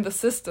hope in the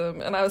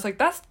system, and I was like,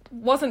 that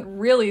wasn't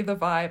really the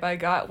vibe I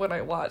got when I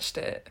watched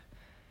it.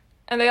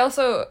 And they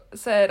also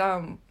said,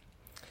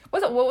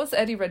 what was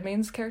Eddie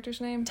Redmayne's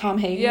character's name? Tom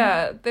Hagen.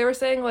 Yeah, they were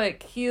saying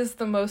like he is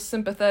the most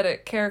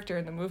sympathetic character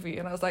in the movie,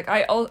 and I was like,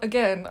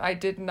 I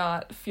did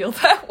not feel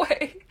that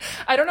way.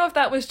 I don't know if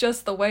that was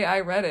just the way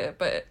I read it,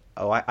 but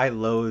I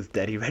loathed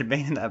Eddie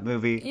Redmayne in that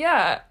movie.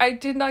 Yeah, I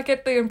did not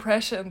get the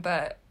impression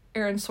that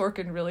Aaron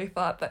Sorkin really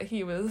thought that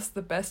he was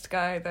the best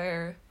guy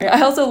there.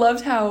 I also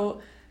loved how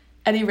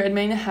Eddie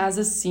Redmayne has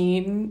a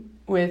scene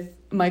with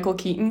Michael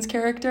Keaton's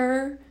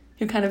character,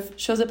 who kind of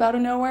shows up out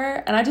of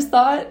nowhere. And I just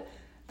thought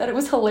that it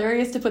was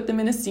hilarious to put them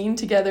in a scene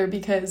together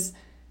because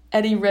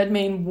Eddie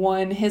Redmayne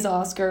won his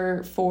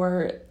Oscar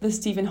for the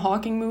Stephen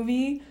Hawking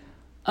movie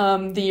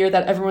the year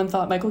that everyone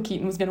thought Michael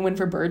Keaton was going to win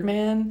for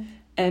Birdman.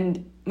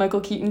 And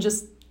Michael Keaton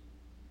just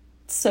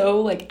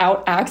so like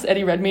outacts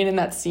Eddie Redmayne in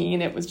that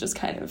scene. It was just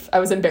kind of, I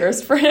was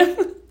embarrassed for him.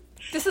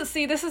 This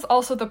is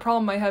also the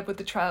problem I had with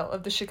the trial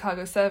of the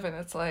Chicago 7.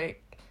 It's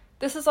like,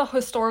 this is a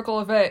historical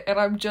event, and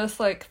I'm just,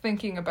 like,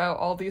 thinking about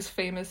all these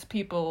famous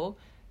people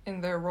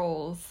in their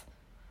roles.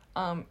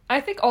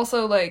 I think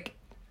also, like,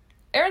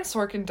 Aaron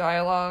Sorkin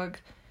dialogue,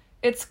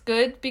 it's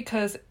good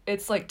because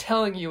it's, like,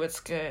 telling you it's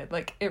good.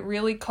 Like, it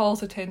really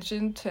calls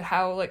attention to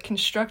how, like,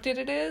 constructed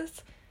it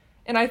is.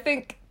 And I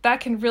think that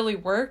can really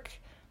work,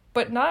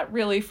 but not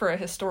really for a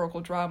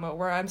historical drama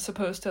where I'm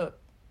supposed to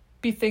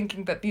be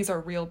thinking that these are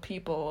real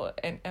people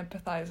and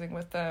empathizing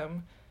with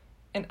them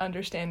and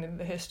understanding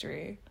the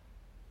history.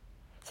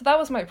 So that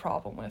was my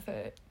problem with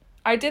it.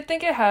 I did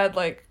think it had,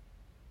 like,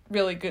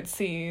 really good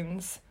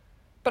scenes,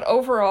 but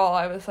overall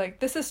I was like,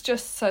 this is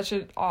just such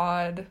an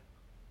odd...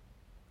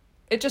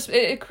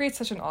 It creates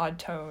such an odd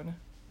tone.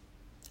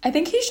 I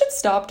think he should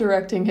stop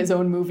directing his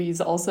own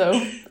movies also.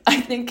 I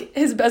think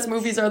his best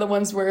movies are the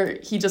ones where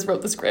he just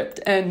wrote the script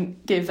and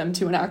gave them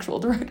to an actual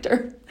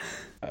director.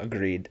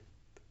 Agreed.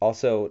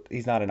 Also,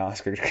 he's not an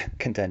Oscar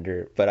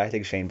contender, but I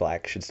think Shane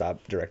Black should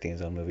stop directing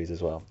his own movies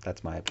as well.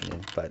 That's my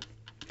opinion, but...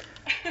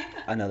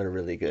 Another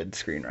really good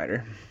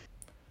screenwriter.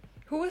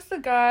 Who was the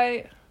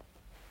guy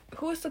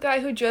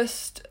who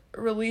just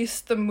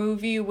released the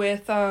movie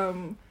with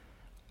oh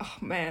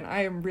man,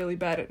 I am really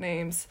bad at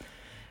names,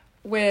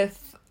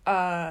 with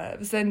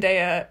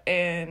Zendaya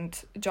and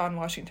John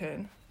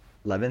Washington?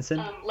 Levinson?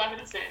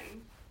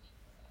 Levinson.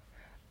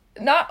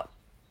 Not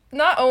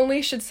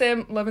only should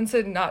Sam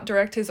Levinson not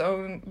direct his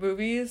own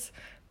movies,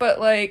 but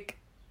like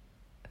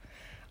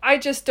I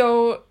just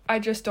don't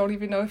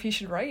even know if he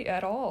should write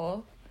at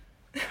all.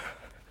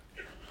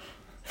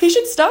 He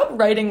should stop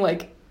writing,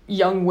 like,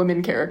 young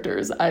women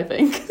characters, I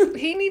think.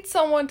 He needs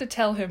someone to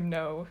tell him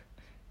no.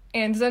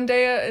 And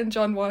Zendaya and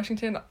John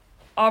Washington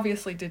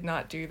obviously did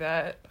not do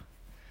that.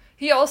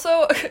 He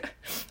also...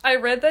 I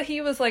read that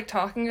he was, like,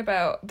 talking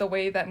about the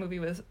way that movie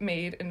was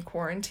made in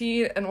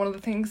quarantine, and one of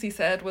the things he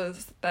said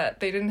was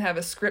that they didn't have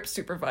a script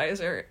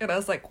supervisor. And I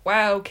was like,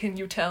 wow, can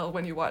you tell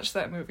when you watch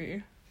that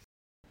movie?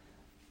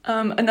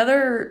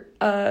 Another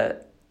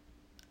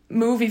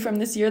movie from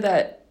this year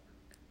that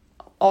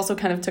also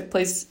kind of took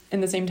place in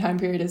the same time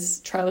period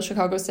as Trial of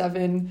Chicago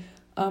 7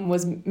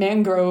 was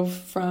Mangrove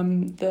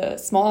from the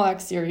Small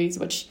Axe series,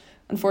 which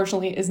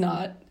unfortunately is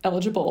not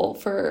eligible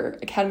for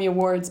Academy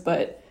Awards,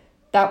 but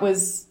that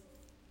was,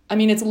 I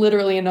mean, it's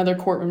literally another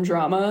courtroom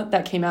drama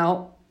that came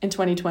out in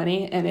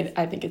 2020, and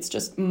I think it's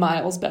just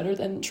miles better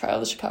than Trial of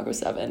the Chicago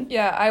 7.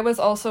 Yeah, I was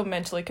also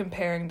mentally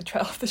comparing the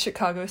Trial of the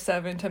Chicago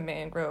 7 to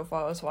Mangrove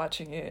while I was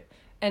watching it.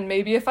 And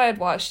maybe if I had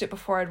watched it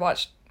before I'd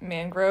watched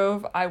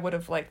Mangrove, I would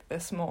have liked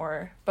this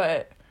more.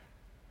 But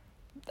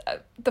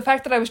the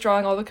fact that I was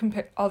drawing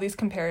all these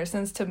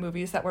comparisons to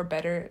movies that were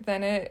better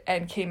than it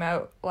and came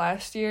out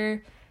last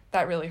year,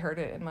 that really hurt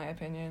it, in my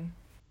opinion.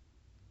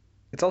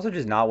 It's also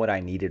just not what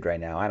I needed right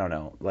now. I don't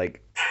know.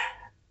 Like,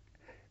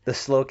 the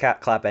slow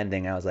clap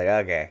ending, I was like,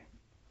 okay,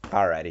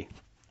 alrighty.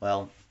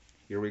 Well,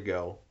 here we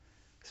go.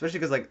 Especially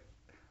because, like,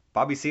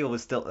 Bobby Seale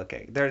was still...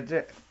 Okay,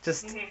 they're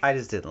just... Mm-hmm. I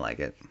just didn't like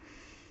it.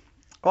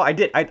 Well, I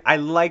did. I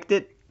liked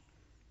it.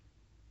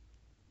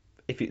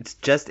 If it's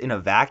just in a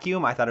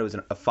vacuum, I thought it was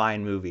a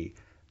fine movie.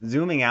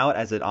 Zooming out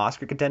as an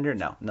Oscar contender,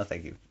 no,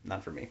 thank you.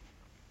 Not for me.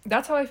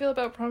 That's how I feel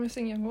about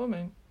Promising Young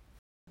Woman.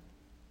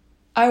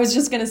 I was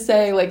just going to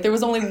say, like, there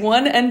was only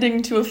one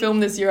ending to a film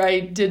this year I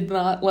did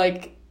not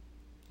like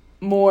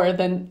more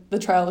than the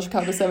Trial of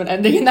Chicago 7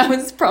 ending, and that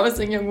was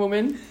Promising Young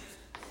Woman.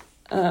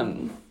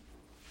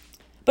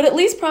 But at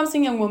least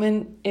Promising Young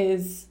Woman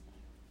is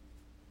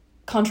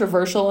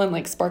controversial and,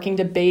 like, sparking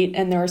debate,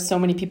 and there are so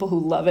many people who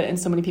love it and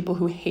so many people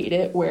who hate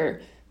it,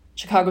 where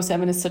Chicago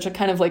 7 is such a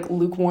kind of, like,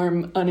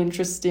 lukewarm,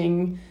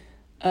 uninteresting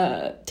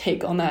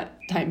take on that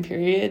time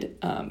period.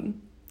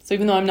 So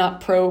even though I'm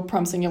not pro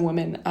Promising Young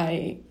Woman,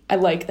 I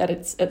like that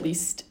it's at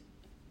least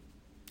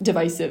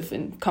divisive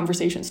and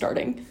conversation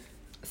starting.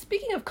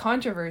 Speaking of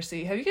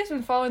controversy, have you guys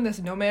been following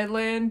this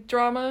Nomadland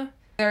drama?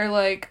 They're,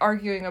 like,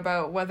 arguing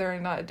about whether or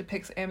not it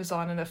depicts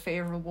Amazon in a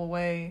favorable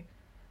way.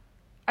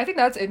 I think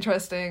that's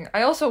interesting.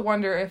 I also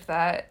wonder if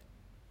that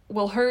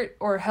will hurt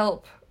or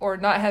help or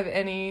not have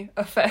any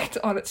effect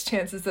on its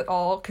chances at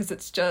all, because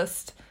it's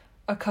just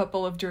a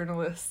couple of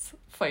journalists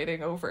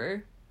fighting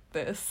over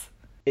this.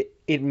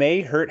 It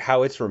may hurt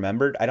how it's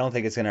remembered. I don't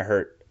think it's going to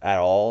hurt at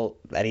all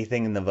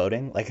anything in the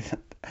voting. Like,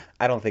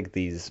 I don't think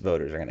these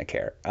voters are going to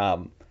care.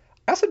 I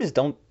also just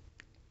don't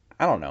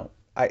know.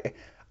 I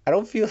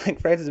don't feel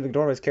like Frances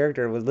McDormand's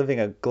character was living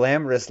a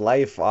glamorous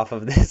life off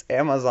of this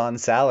Amazon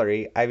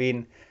salary. I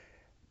mean,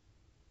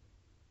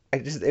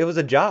 it was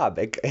a job.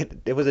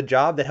 It was a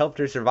job that helped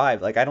her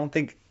survive. Like, I don't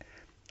think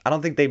I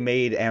don't think they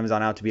made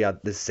Amazon out to be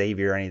the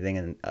savior or anything,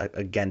 and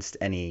against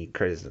any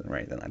criticism or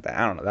anything like that.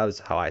 I don't know. That was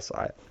how I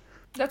saw it.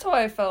 That's how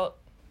I felt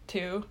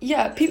too.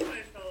 Yeah,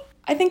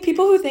 I think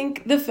people who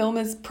think the film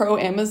is pro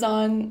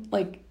Amazon,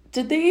 like,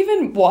 did they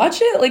even watch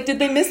it? Like, did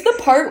they miss the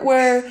part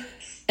where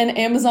an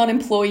Amazon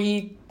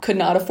employee could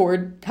not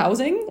afford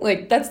housing?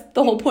 Like, that's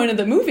the whole point of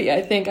the movie,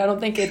 I think. I don't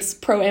think it's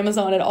pro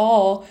Amazon at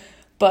all.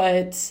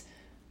 But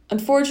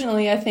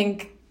unfortunately, I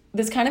think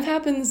this kind of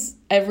happens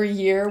every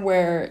year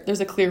where there's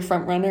a clear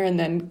front runner, and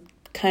then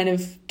kind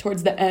of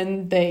towards the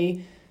end,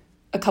 a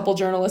couple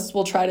journalists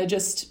will try to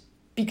just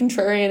be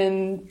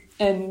contrarian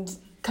and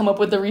come up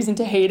with a reason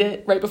to hate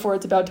it right before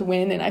it's about to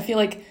win. And I feel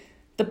like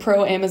the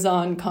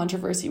pro-Amazon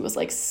controversy was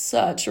like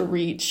such a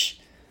reach.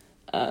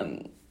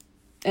 And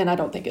I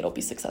don't think it'll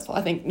be successful.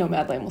 I think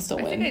Nomadland will still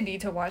win. I think I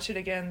need to watch it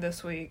again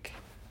this week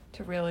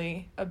to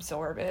really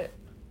absorb it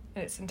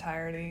in its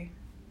entirety.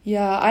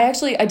 Yeah,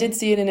 I did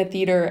see it in a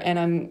theater, and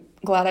I'm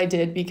glad I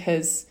did,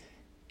 because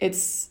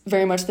it's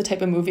very much the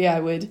type of movie I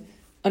would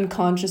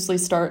unconsciously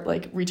start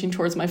like reaching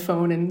towards my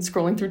phone and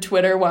scrolling through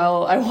Twitter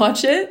while I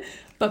watch it.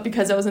 But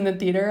because I was in the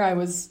theater, I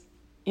was,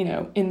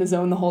 in the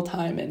zone the whole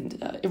time, and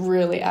it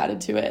really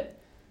added to it.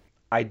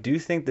 I do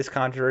think this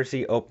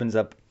controversy opens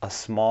up a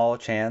small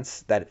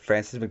chance that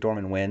Frances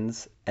McDormand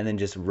wins and then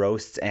just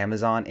roasts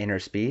Amazon in her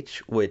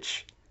speech,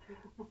 which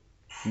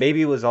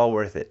maybe was all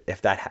worth it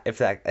if that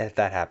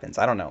happens.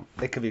 I don't know.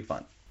 It could be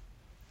fun.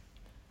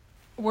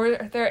 Were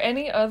there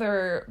any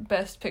other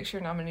Best Picture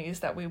nominees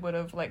that we would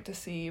have liked to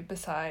see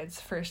besides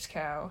First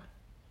Cow?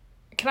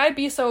 Can I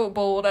be so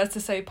bold as to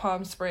say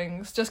Palm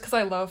Springs, just because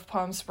I love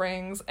Palm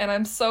Springs, and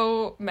I'm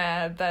so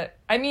mad that...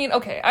 I mean,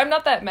 okay, I'm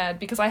not that mad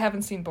because I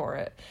haven't seen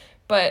Borat,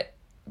 but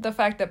the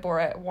fact that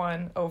Borat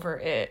won over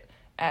it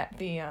at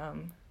the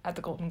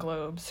Golden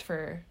Globes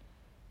for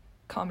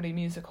comedy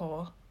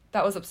musical,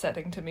 that was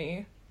upsetting to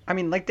me. I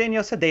mean, like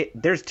Danielle said,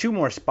 there's 2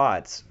 more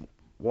spots.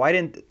 Why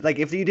didn't... Like,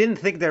 if you didn't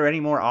think there were any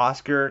more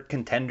Oscar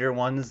contender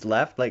ones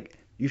left, like,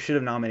 you should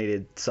have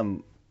nominated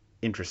some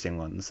interesting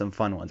ones, some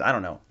fun ones. I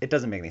don't know. It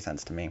doesn't make any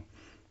sense to me.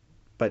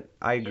 But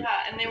I agree.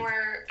 Yeah, and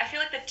I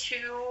feel like the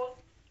 2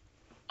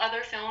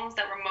 other films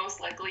that were most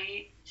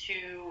likely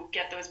to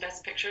get those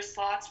Best Picture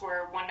slots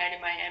were One Night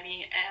in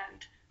Miami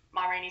and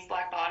Ma Rainey's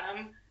Black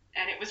Bottom,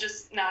 and it was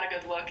just not a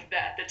good look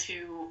that the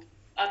 2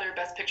 other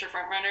Best Picture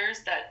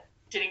frontrunners that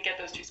didn't get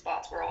those 2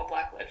 spots were all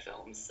Black-led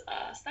films.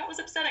 So that was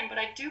upsetting, but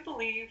I do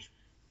believe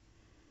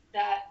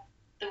that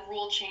the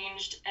rule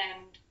changed,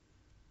 and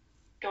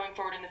going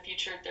forward in the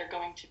future, they're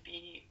going to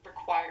be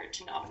required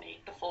to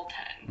nominate the full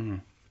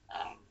 10,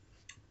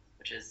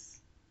 which is,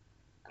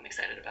 I'm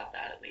excited about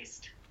that at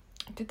least.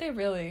 Did they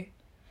really?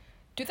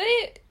 Do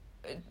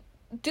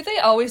they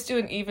always do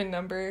an even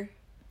number,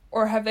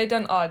 or have they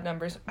done odd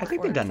numbers before? I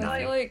think they've done 9. I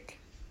feel like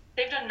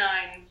they've done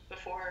 9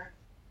 before.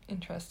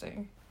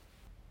 Interesting.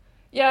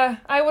 Yeah,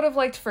 I would have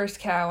liked First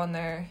Cow on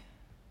there.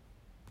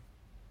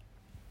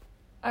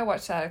 I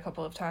watched that a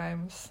couple of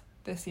times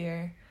this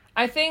year.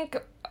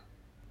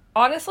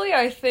 Honestly,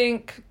 I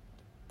think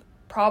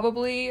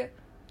probably,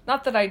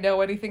 not that I know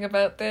anything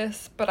about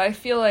this, but I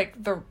feel like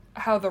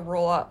how the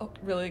rollout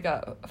really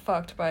got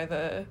fucked by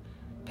the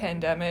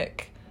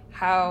pandemic,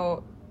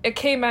 how it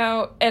came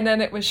out and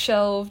then it was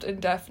shelved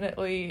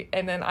indefinitely,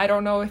 and then I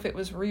don't know if it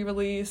was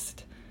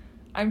re-released.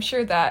 I'm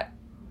sure that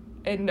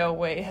in no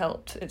way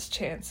helped its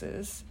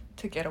chances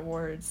to get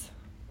awards.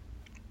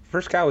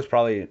 First Cow was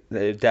probably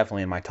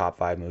definitely in my top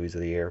 5 movies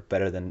of the year,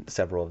 better than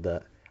several of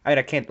the... I mean,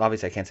 I can't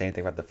say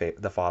anything about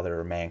the Father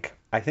or Mank.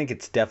 I think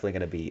it's definitely going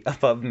to be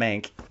above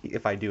Mank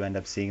if I do end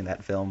up seeing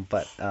that film.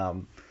 But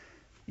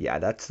yeah,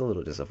 that's a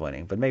little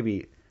disappointing. But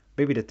maybe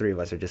the 3 of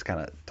us are just kind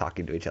of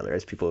talking to each other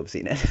as people who have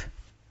seen it.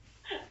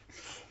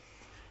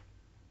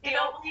 The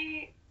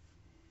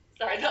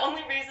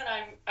only reason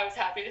I was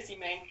happy to see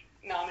Mank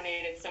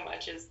nominated so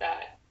much is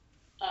that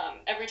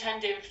every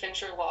time David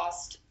Fincher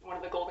lost one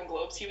of the Golden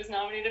Globes he was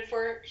nominated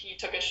for, he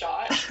took a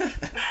shot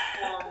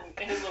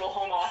in his little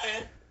home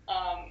office.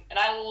 And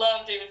I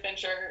love David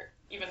Fincher,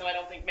 even though I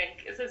don't think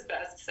Mank is his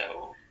best.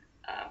 So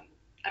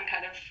I'm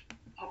kind of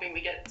hoping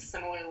we get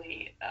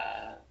similarly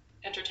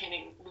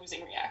entertaining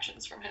losing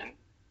reactions from him.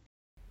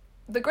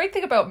 The great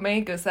thing about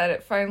Mank is that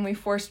it finally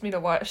forced me to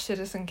watch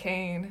Citizen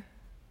Kane,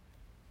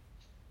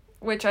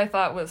 which I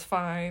thought was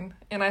fine,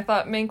 and I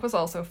thought Mank was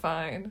also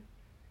fine.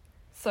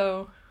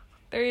 So,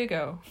 there you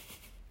go.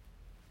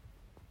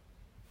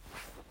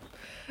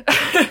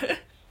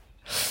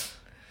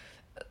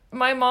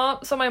 My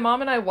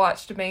mom and I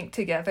watched Mank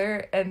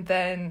together, and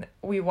then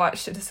we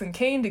watched Citizen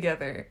Kane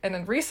together, and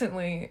then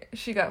recently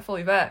she got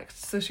fully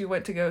vaxxed, so she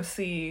went to go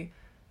see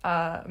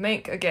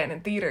Mank again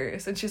in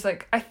theaters, and she's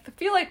like, I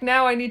feel like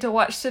now I need to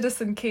watch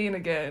Citizen Kane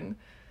again.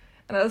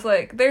 And I was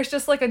like, there's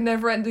just like a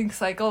never-ending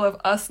cycle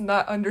of us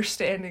not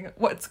understanding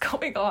what's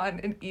going on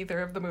in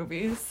either of the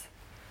movies.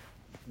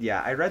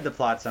 Yeah, I read the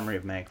plot summary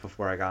of Mank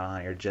before I got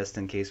on here, just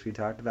in case we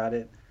talked about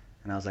it,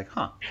 and I was like,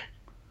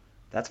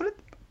 that's what it...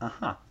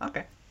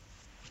 okay.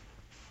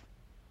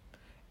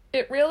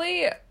 It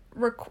really...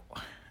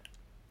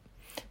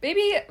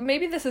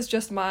 maybe this is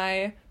just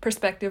my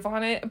perspective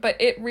on it, but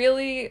it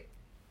really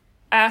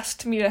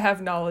asked me to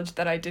have knowledge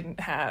that I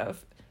didn't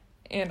have.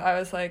 And I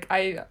was like,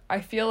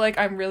 I feel like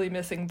I'm really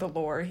missing the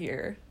lore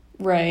here.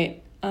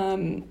 Right.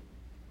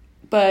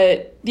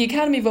 But the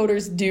Academy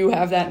voters do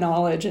have that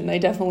knowledge, and they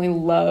definitely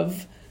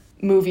love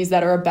movies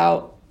that are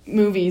about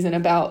movies and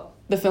about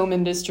the film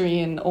industry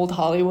and old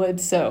Hollywood.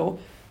 So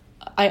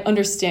I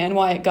understand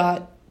why it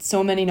got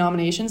so many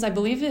nominations. I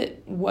believe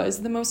it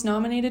was the most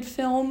nominated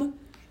film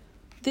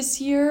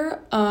this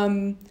year.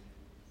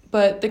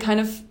 But the kind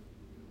of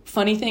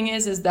funny thing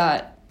is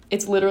that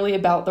it's literally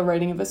about the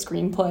writing of a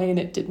screenplay, and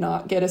it did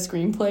not get a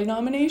screenplay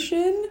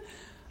nomination,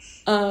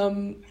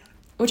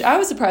 which I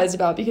was surprised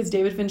about because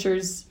David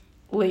Fincher's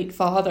late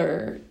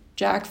father,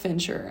 Jack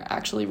Fincher,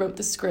 actually wrote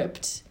the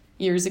script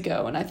years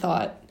ago, and I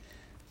thought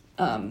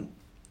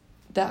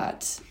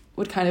that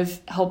would kind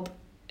of help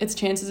its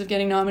chances of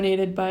getting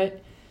nominated,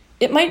 but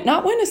it might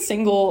not win a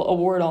single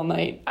award all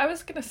night. I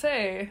was gonna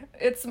say,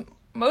 it's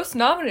most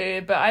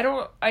nominated, but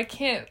I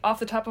can't off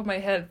the top of my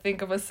head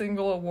think of a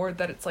single award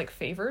that it's like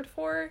favored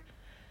for.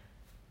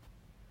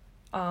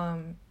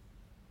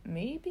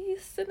 Maybe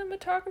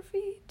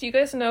cinematography? Do you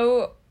guys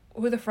know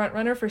who the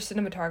frontrunner for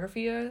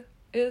cinematography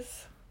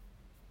is?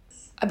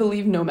 I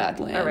believe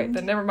Nomadland. All right,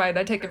 then never mind.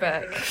 I take it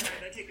back.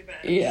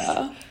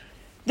 Yeah.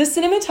 The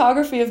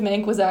cinematography of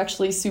Mank was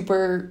actually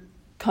super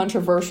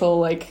controversial,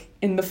 like,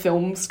 in the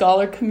film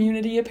scholar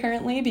community,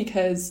 apparently,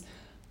 because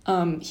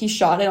he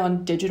shot it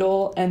on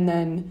digital and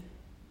then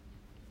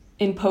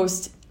in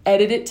post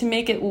edited it to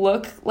make it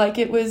look like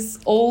it was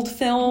old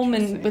film,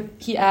 and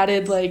he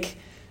added like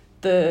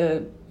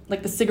the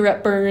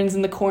cigarette burns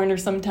in the corner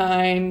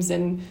sometimes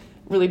and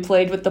really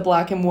played with the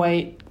black and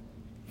white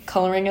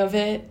coloring of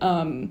it.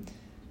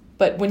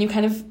 But when you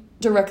kind of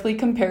directly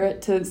compare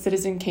it to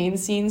Citizen Kane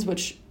scenes,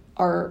 which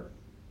are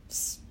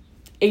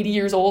 80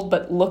 years old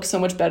but look so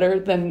much better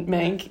than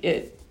Mank,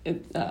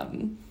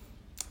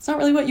 it's not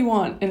really what you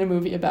want in a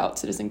movie about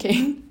Citizen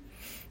Kane.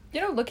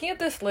 You know, looking at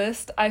this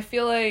list, I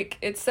feel like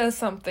it says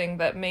something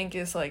that Mank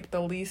is like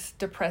the least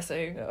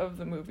depressing of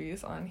the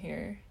movies on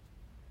here.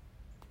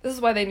 This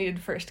is why they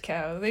needed First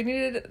Cow. They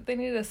needed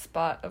a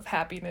spot of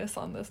happiness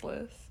on this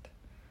list.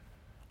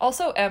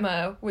 Also,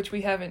 Emma, which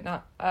we haven't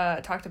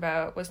talked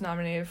about, was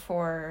nominated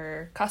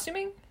for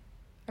costuming.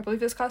 I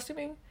believe it's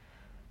costuming.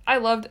 I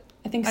loved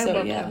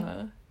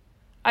Emma.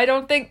 I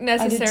don't think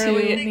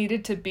necessarily it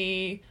needed to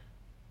be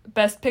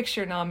Best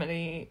Picture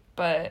nominee,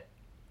 but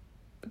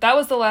that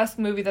was the last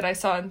movie that I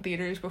saw in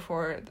theaters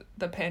before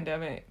the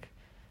pandemic.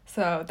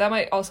 So that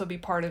might also be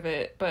part of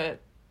it, but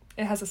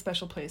it has a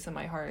special place in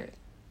my heart.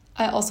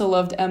 I also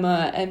loved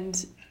Emma,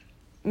 and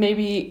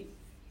maybe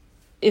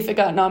if it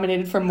got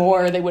nominated for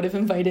more, they would have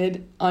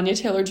invited Anya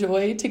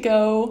Taylor-Joy to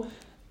go,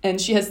 and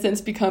she has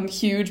since become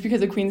huge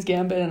because of Queen's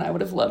Gambit, and I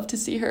would have loved to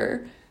see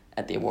her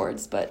at the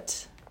awards,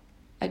 but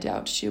I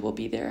doubt she will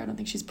be there. I don't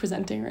think she's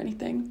presenting or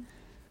anything.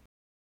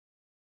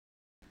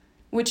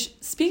 Which,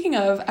 speaking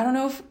of, I don't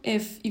know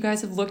if you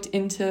guys have looked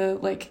into,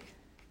 like,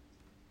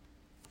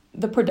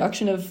 the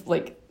production of,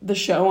 like, the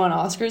show on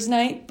Oscars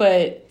night,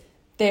 but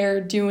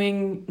they're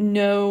doing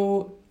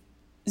no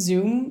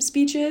Zoom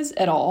speeches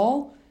at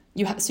all.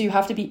 So you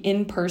have to be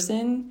in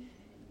person,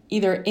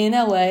 either in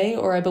LA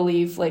or I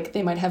believe, like,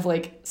 they might have,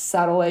 like,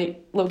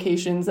 satellite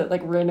locations at,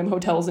 like, random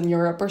hotels in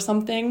Europe or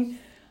something.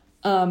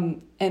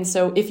 And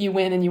so if you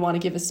win and you want to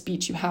give a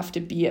speech, you have to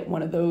be at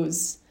one of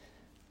those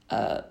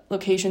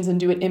locations and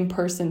do it in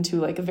person to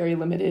like a very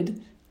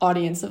limited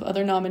audience of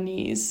other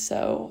nominees.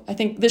 So I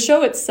think the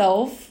show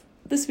itself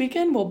this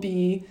weekend will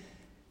be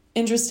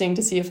interesting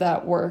to see if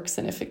that works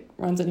and if it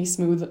runs any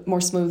more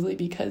smoothly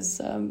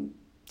because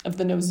of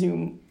the no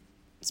Zoom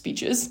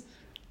speeches.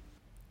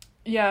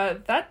 Yeah,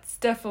 that's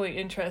definitely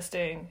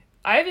interesting.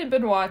 I haven't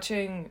been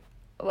watching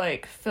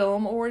like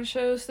film award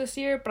shows this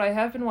year, but I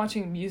have been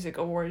watching music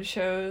award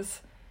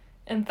shows,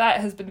 and that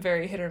has been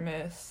very hit or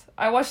miss.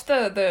 I watched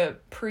the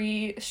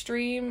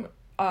pre-stream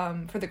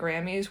for the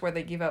Grammys where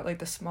they give out like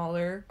the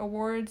smaller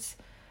awards,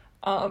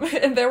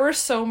 and there were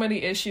so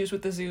many issues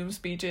with the Zoom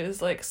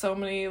speeches, like so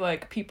many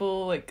like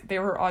people like they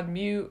were on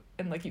mute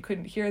and like you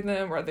couldn't hear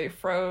them or they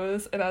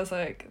froze, and I was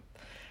like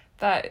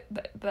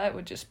that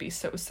would just be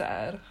so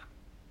sad.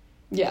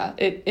 Yeah,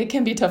 it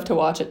can be tough to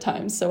watch at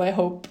times, so I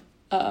hope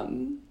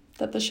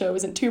that the show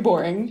isn't too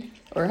boring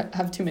or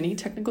have too many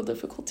technical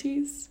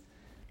difficulties.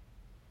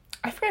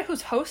 I forget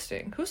who's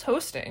hosting. Who's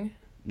hosting?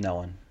 No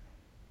one.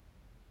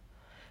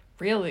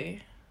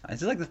 Really?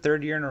 This is like the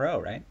third year in a row,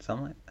 right?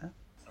 Something like that.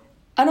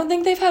 I don't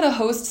think they've had a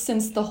host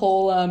since the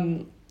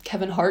whole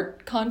Kevin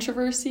Hart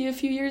controversy a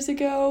few years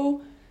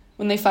ago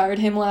when they fired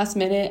him last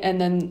minute and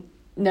then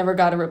never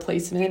got a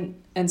replacement.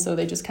 And so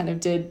they just kind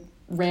of did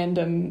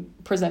random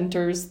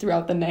presenters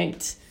throughout the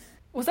night.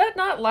 Was that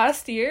not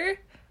last year?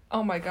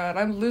 Oh my god,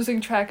 I'm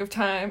losing track of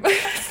time.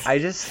 I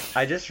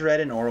just read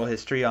an oral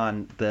history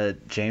on the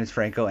James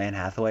Franco Anne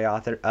Hathaway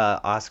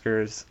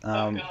Oscars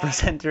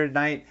presenter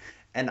night,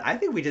 and I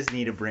think we just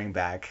need to bring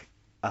back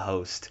a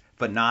host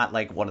but not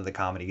like one of the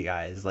comedy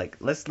guys. Like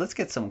let's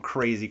get some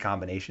crazy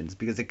combinations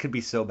because it could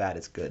be so bad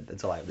it's good.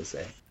 That's all I have to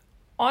say.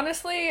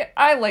 Honestly,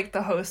 I like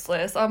the host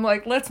list. I'm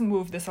like, let's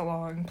move this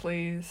along,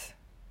 please.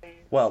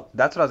 Well,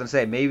 that's what I was gonna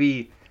say.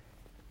 Maybe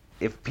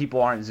if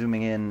people aren't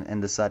zooming in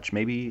and the such,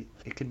 maybe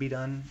it could be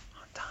done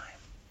on time.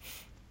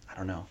 I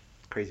don't know.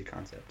 Crazy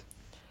concept.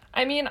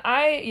 I mean,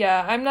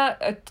 I'm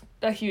not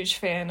a huge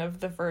fan of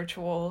the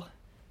virtual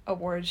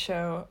award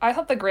show. I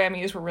thought the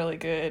Grammys were really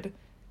good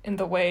in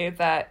the way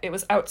that it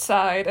was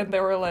outside and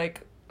there were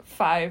like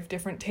 5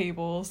 different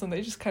tables and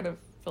they just kind of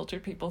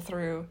filtered people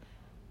through.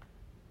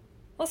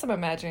 Unless I'm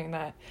imagining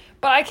that.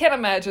 But I can't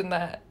imagine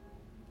that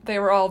they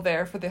were all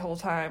there for the whole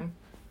time.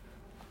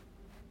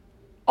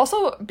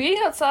 Also,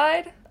 being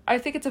outside, I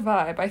think it's a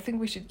vibe. I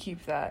think we should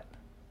keep that.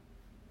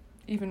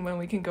 Even when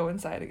we can go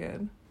inside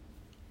again.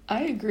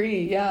 I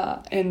agree,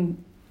 yeah.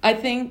 And I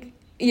think,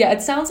 yeah,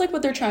 it sounds like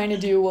what they're trying to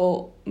do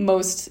will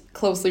most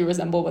closely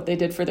resemble what they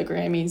did for the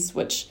Grammys,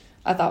 which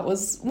I thought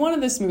was one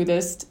of the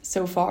smoothest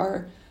so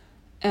far.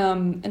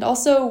 And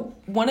also,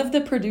 one of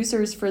the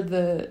producers for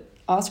the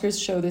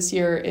Oscars show this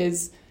year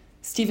is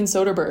Steven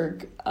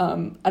Soderbergh.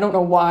 I don't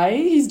know why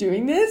he's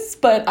doing this,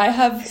 but I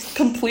have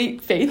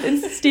complete faith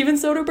in Steven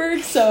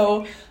Soderbergh,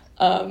 so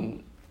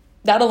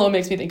that alone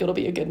makes me think it'll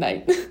be a good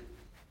night.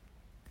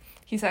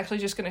 He's actually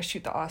just going to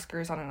shoot the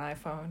Oscars on an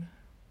iPhone.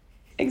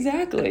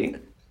 Exactly.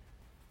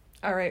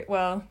 All right,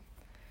 well,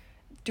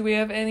 do we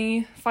have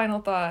any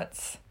final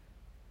thoughts?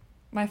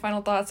 My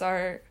final thoughts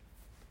are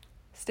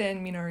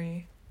Stan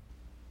Minari.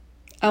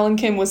 Alan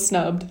Kim was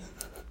snubbed.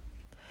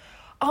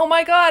 Oh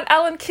my god,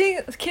 Alan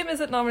Kim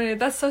isn't nominated.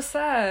 That's so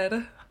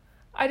sad.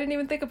 I didn't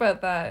even think about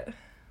that.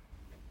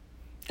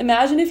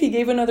 Imagine if he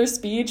gave another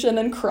speech and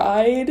then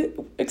cried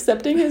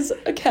accepting his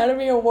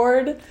Academy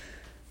Award.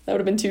 That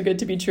would have been too good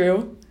to be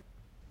true.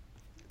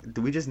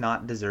 Do we just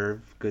not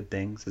deserve good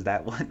things? Is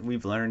that what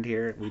we've learned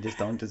here? We just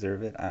don't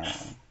deserve it? I don't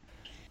know.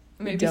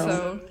 Maybe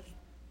so.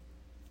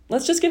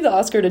 Let's just give the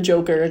Oscar to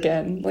Joker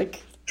again.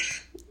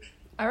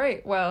 All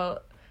right,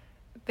 well,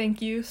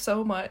 thank you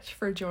so much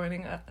for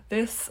joining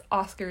this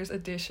Oscars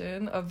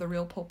edition of the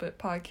Real Pulpit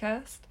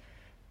podcast.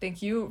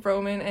 Thank you,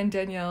 Roman and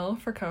Danielle,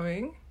 for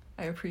coming.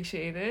 I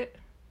appreciate it.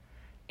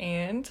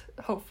 And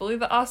hopefully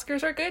the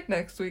Oscars are good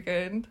next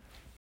weekend.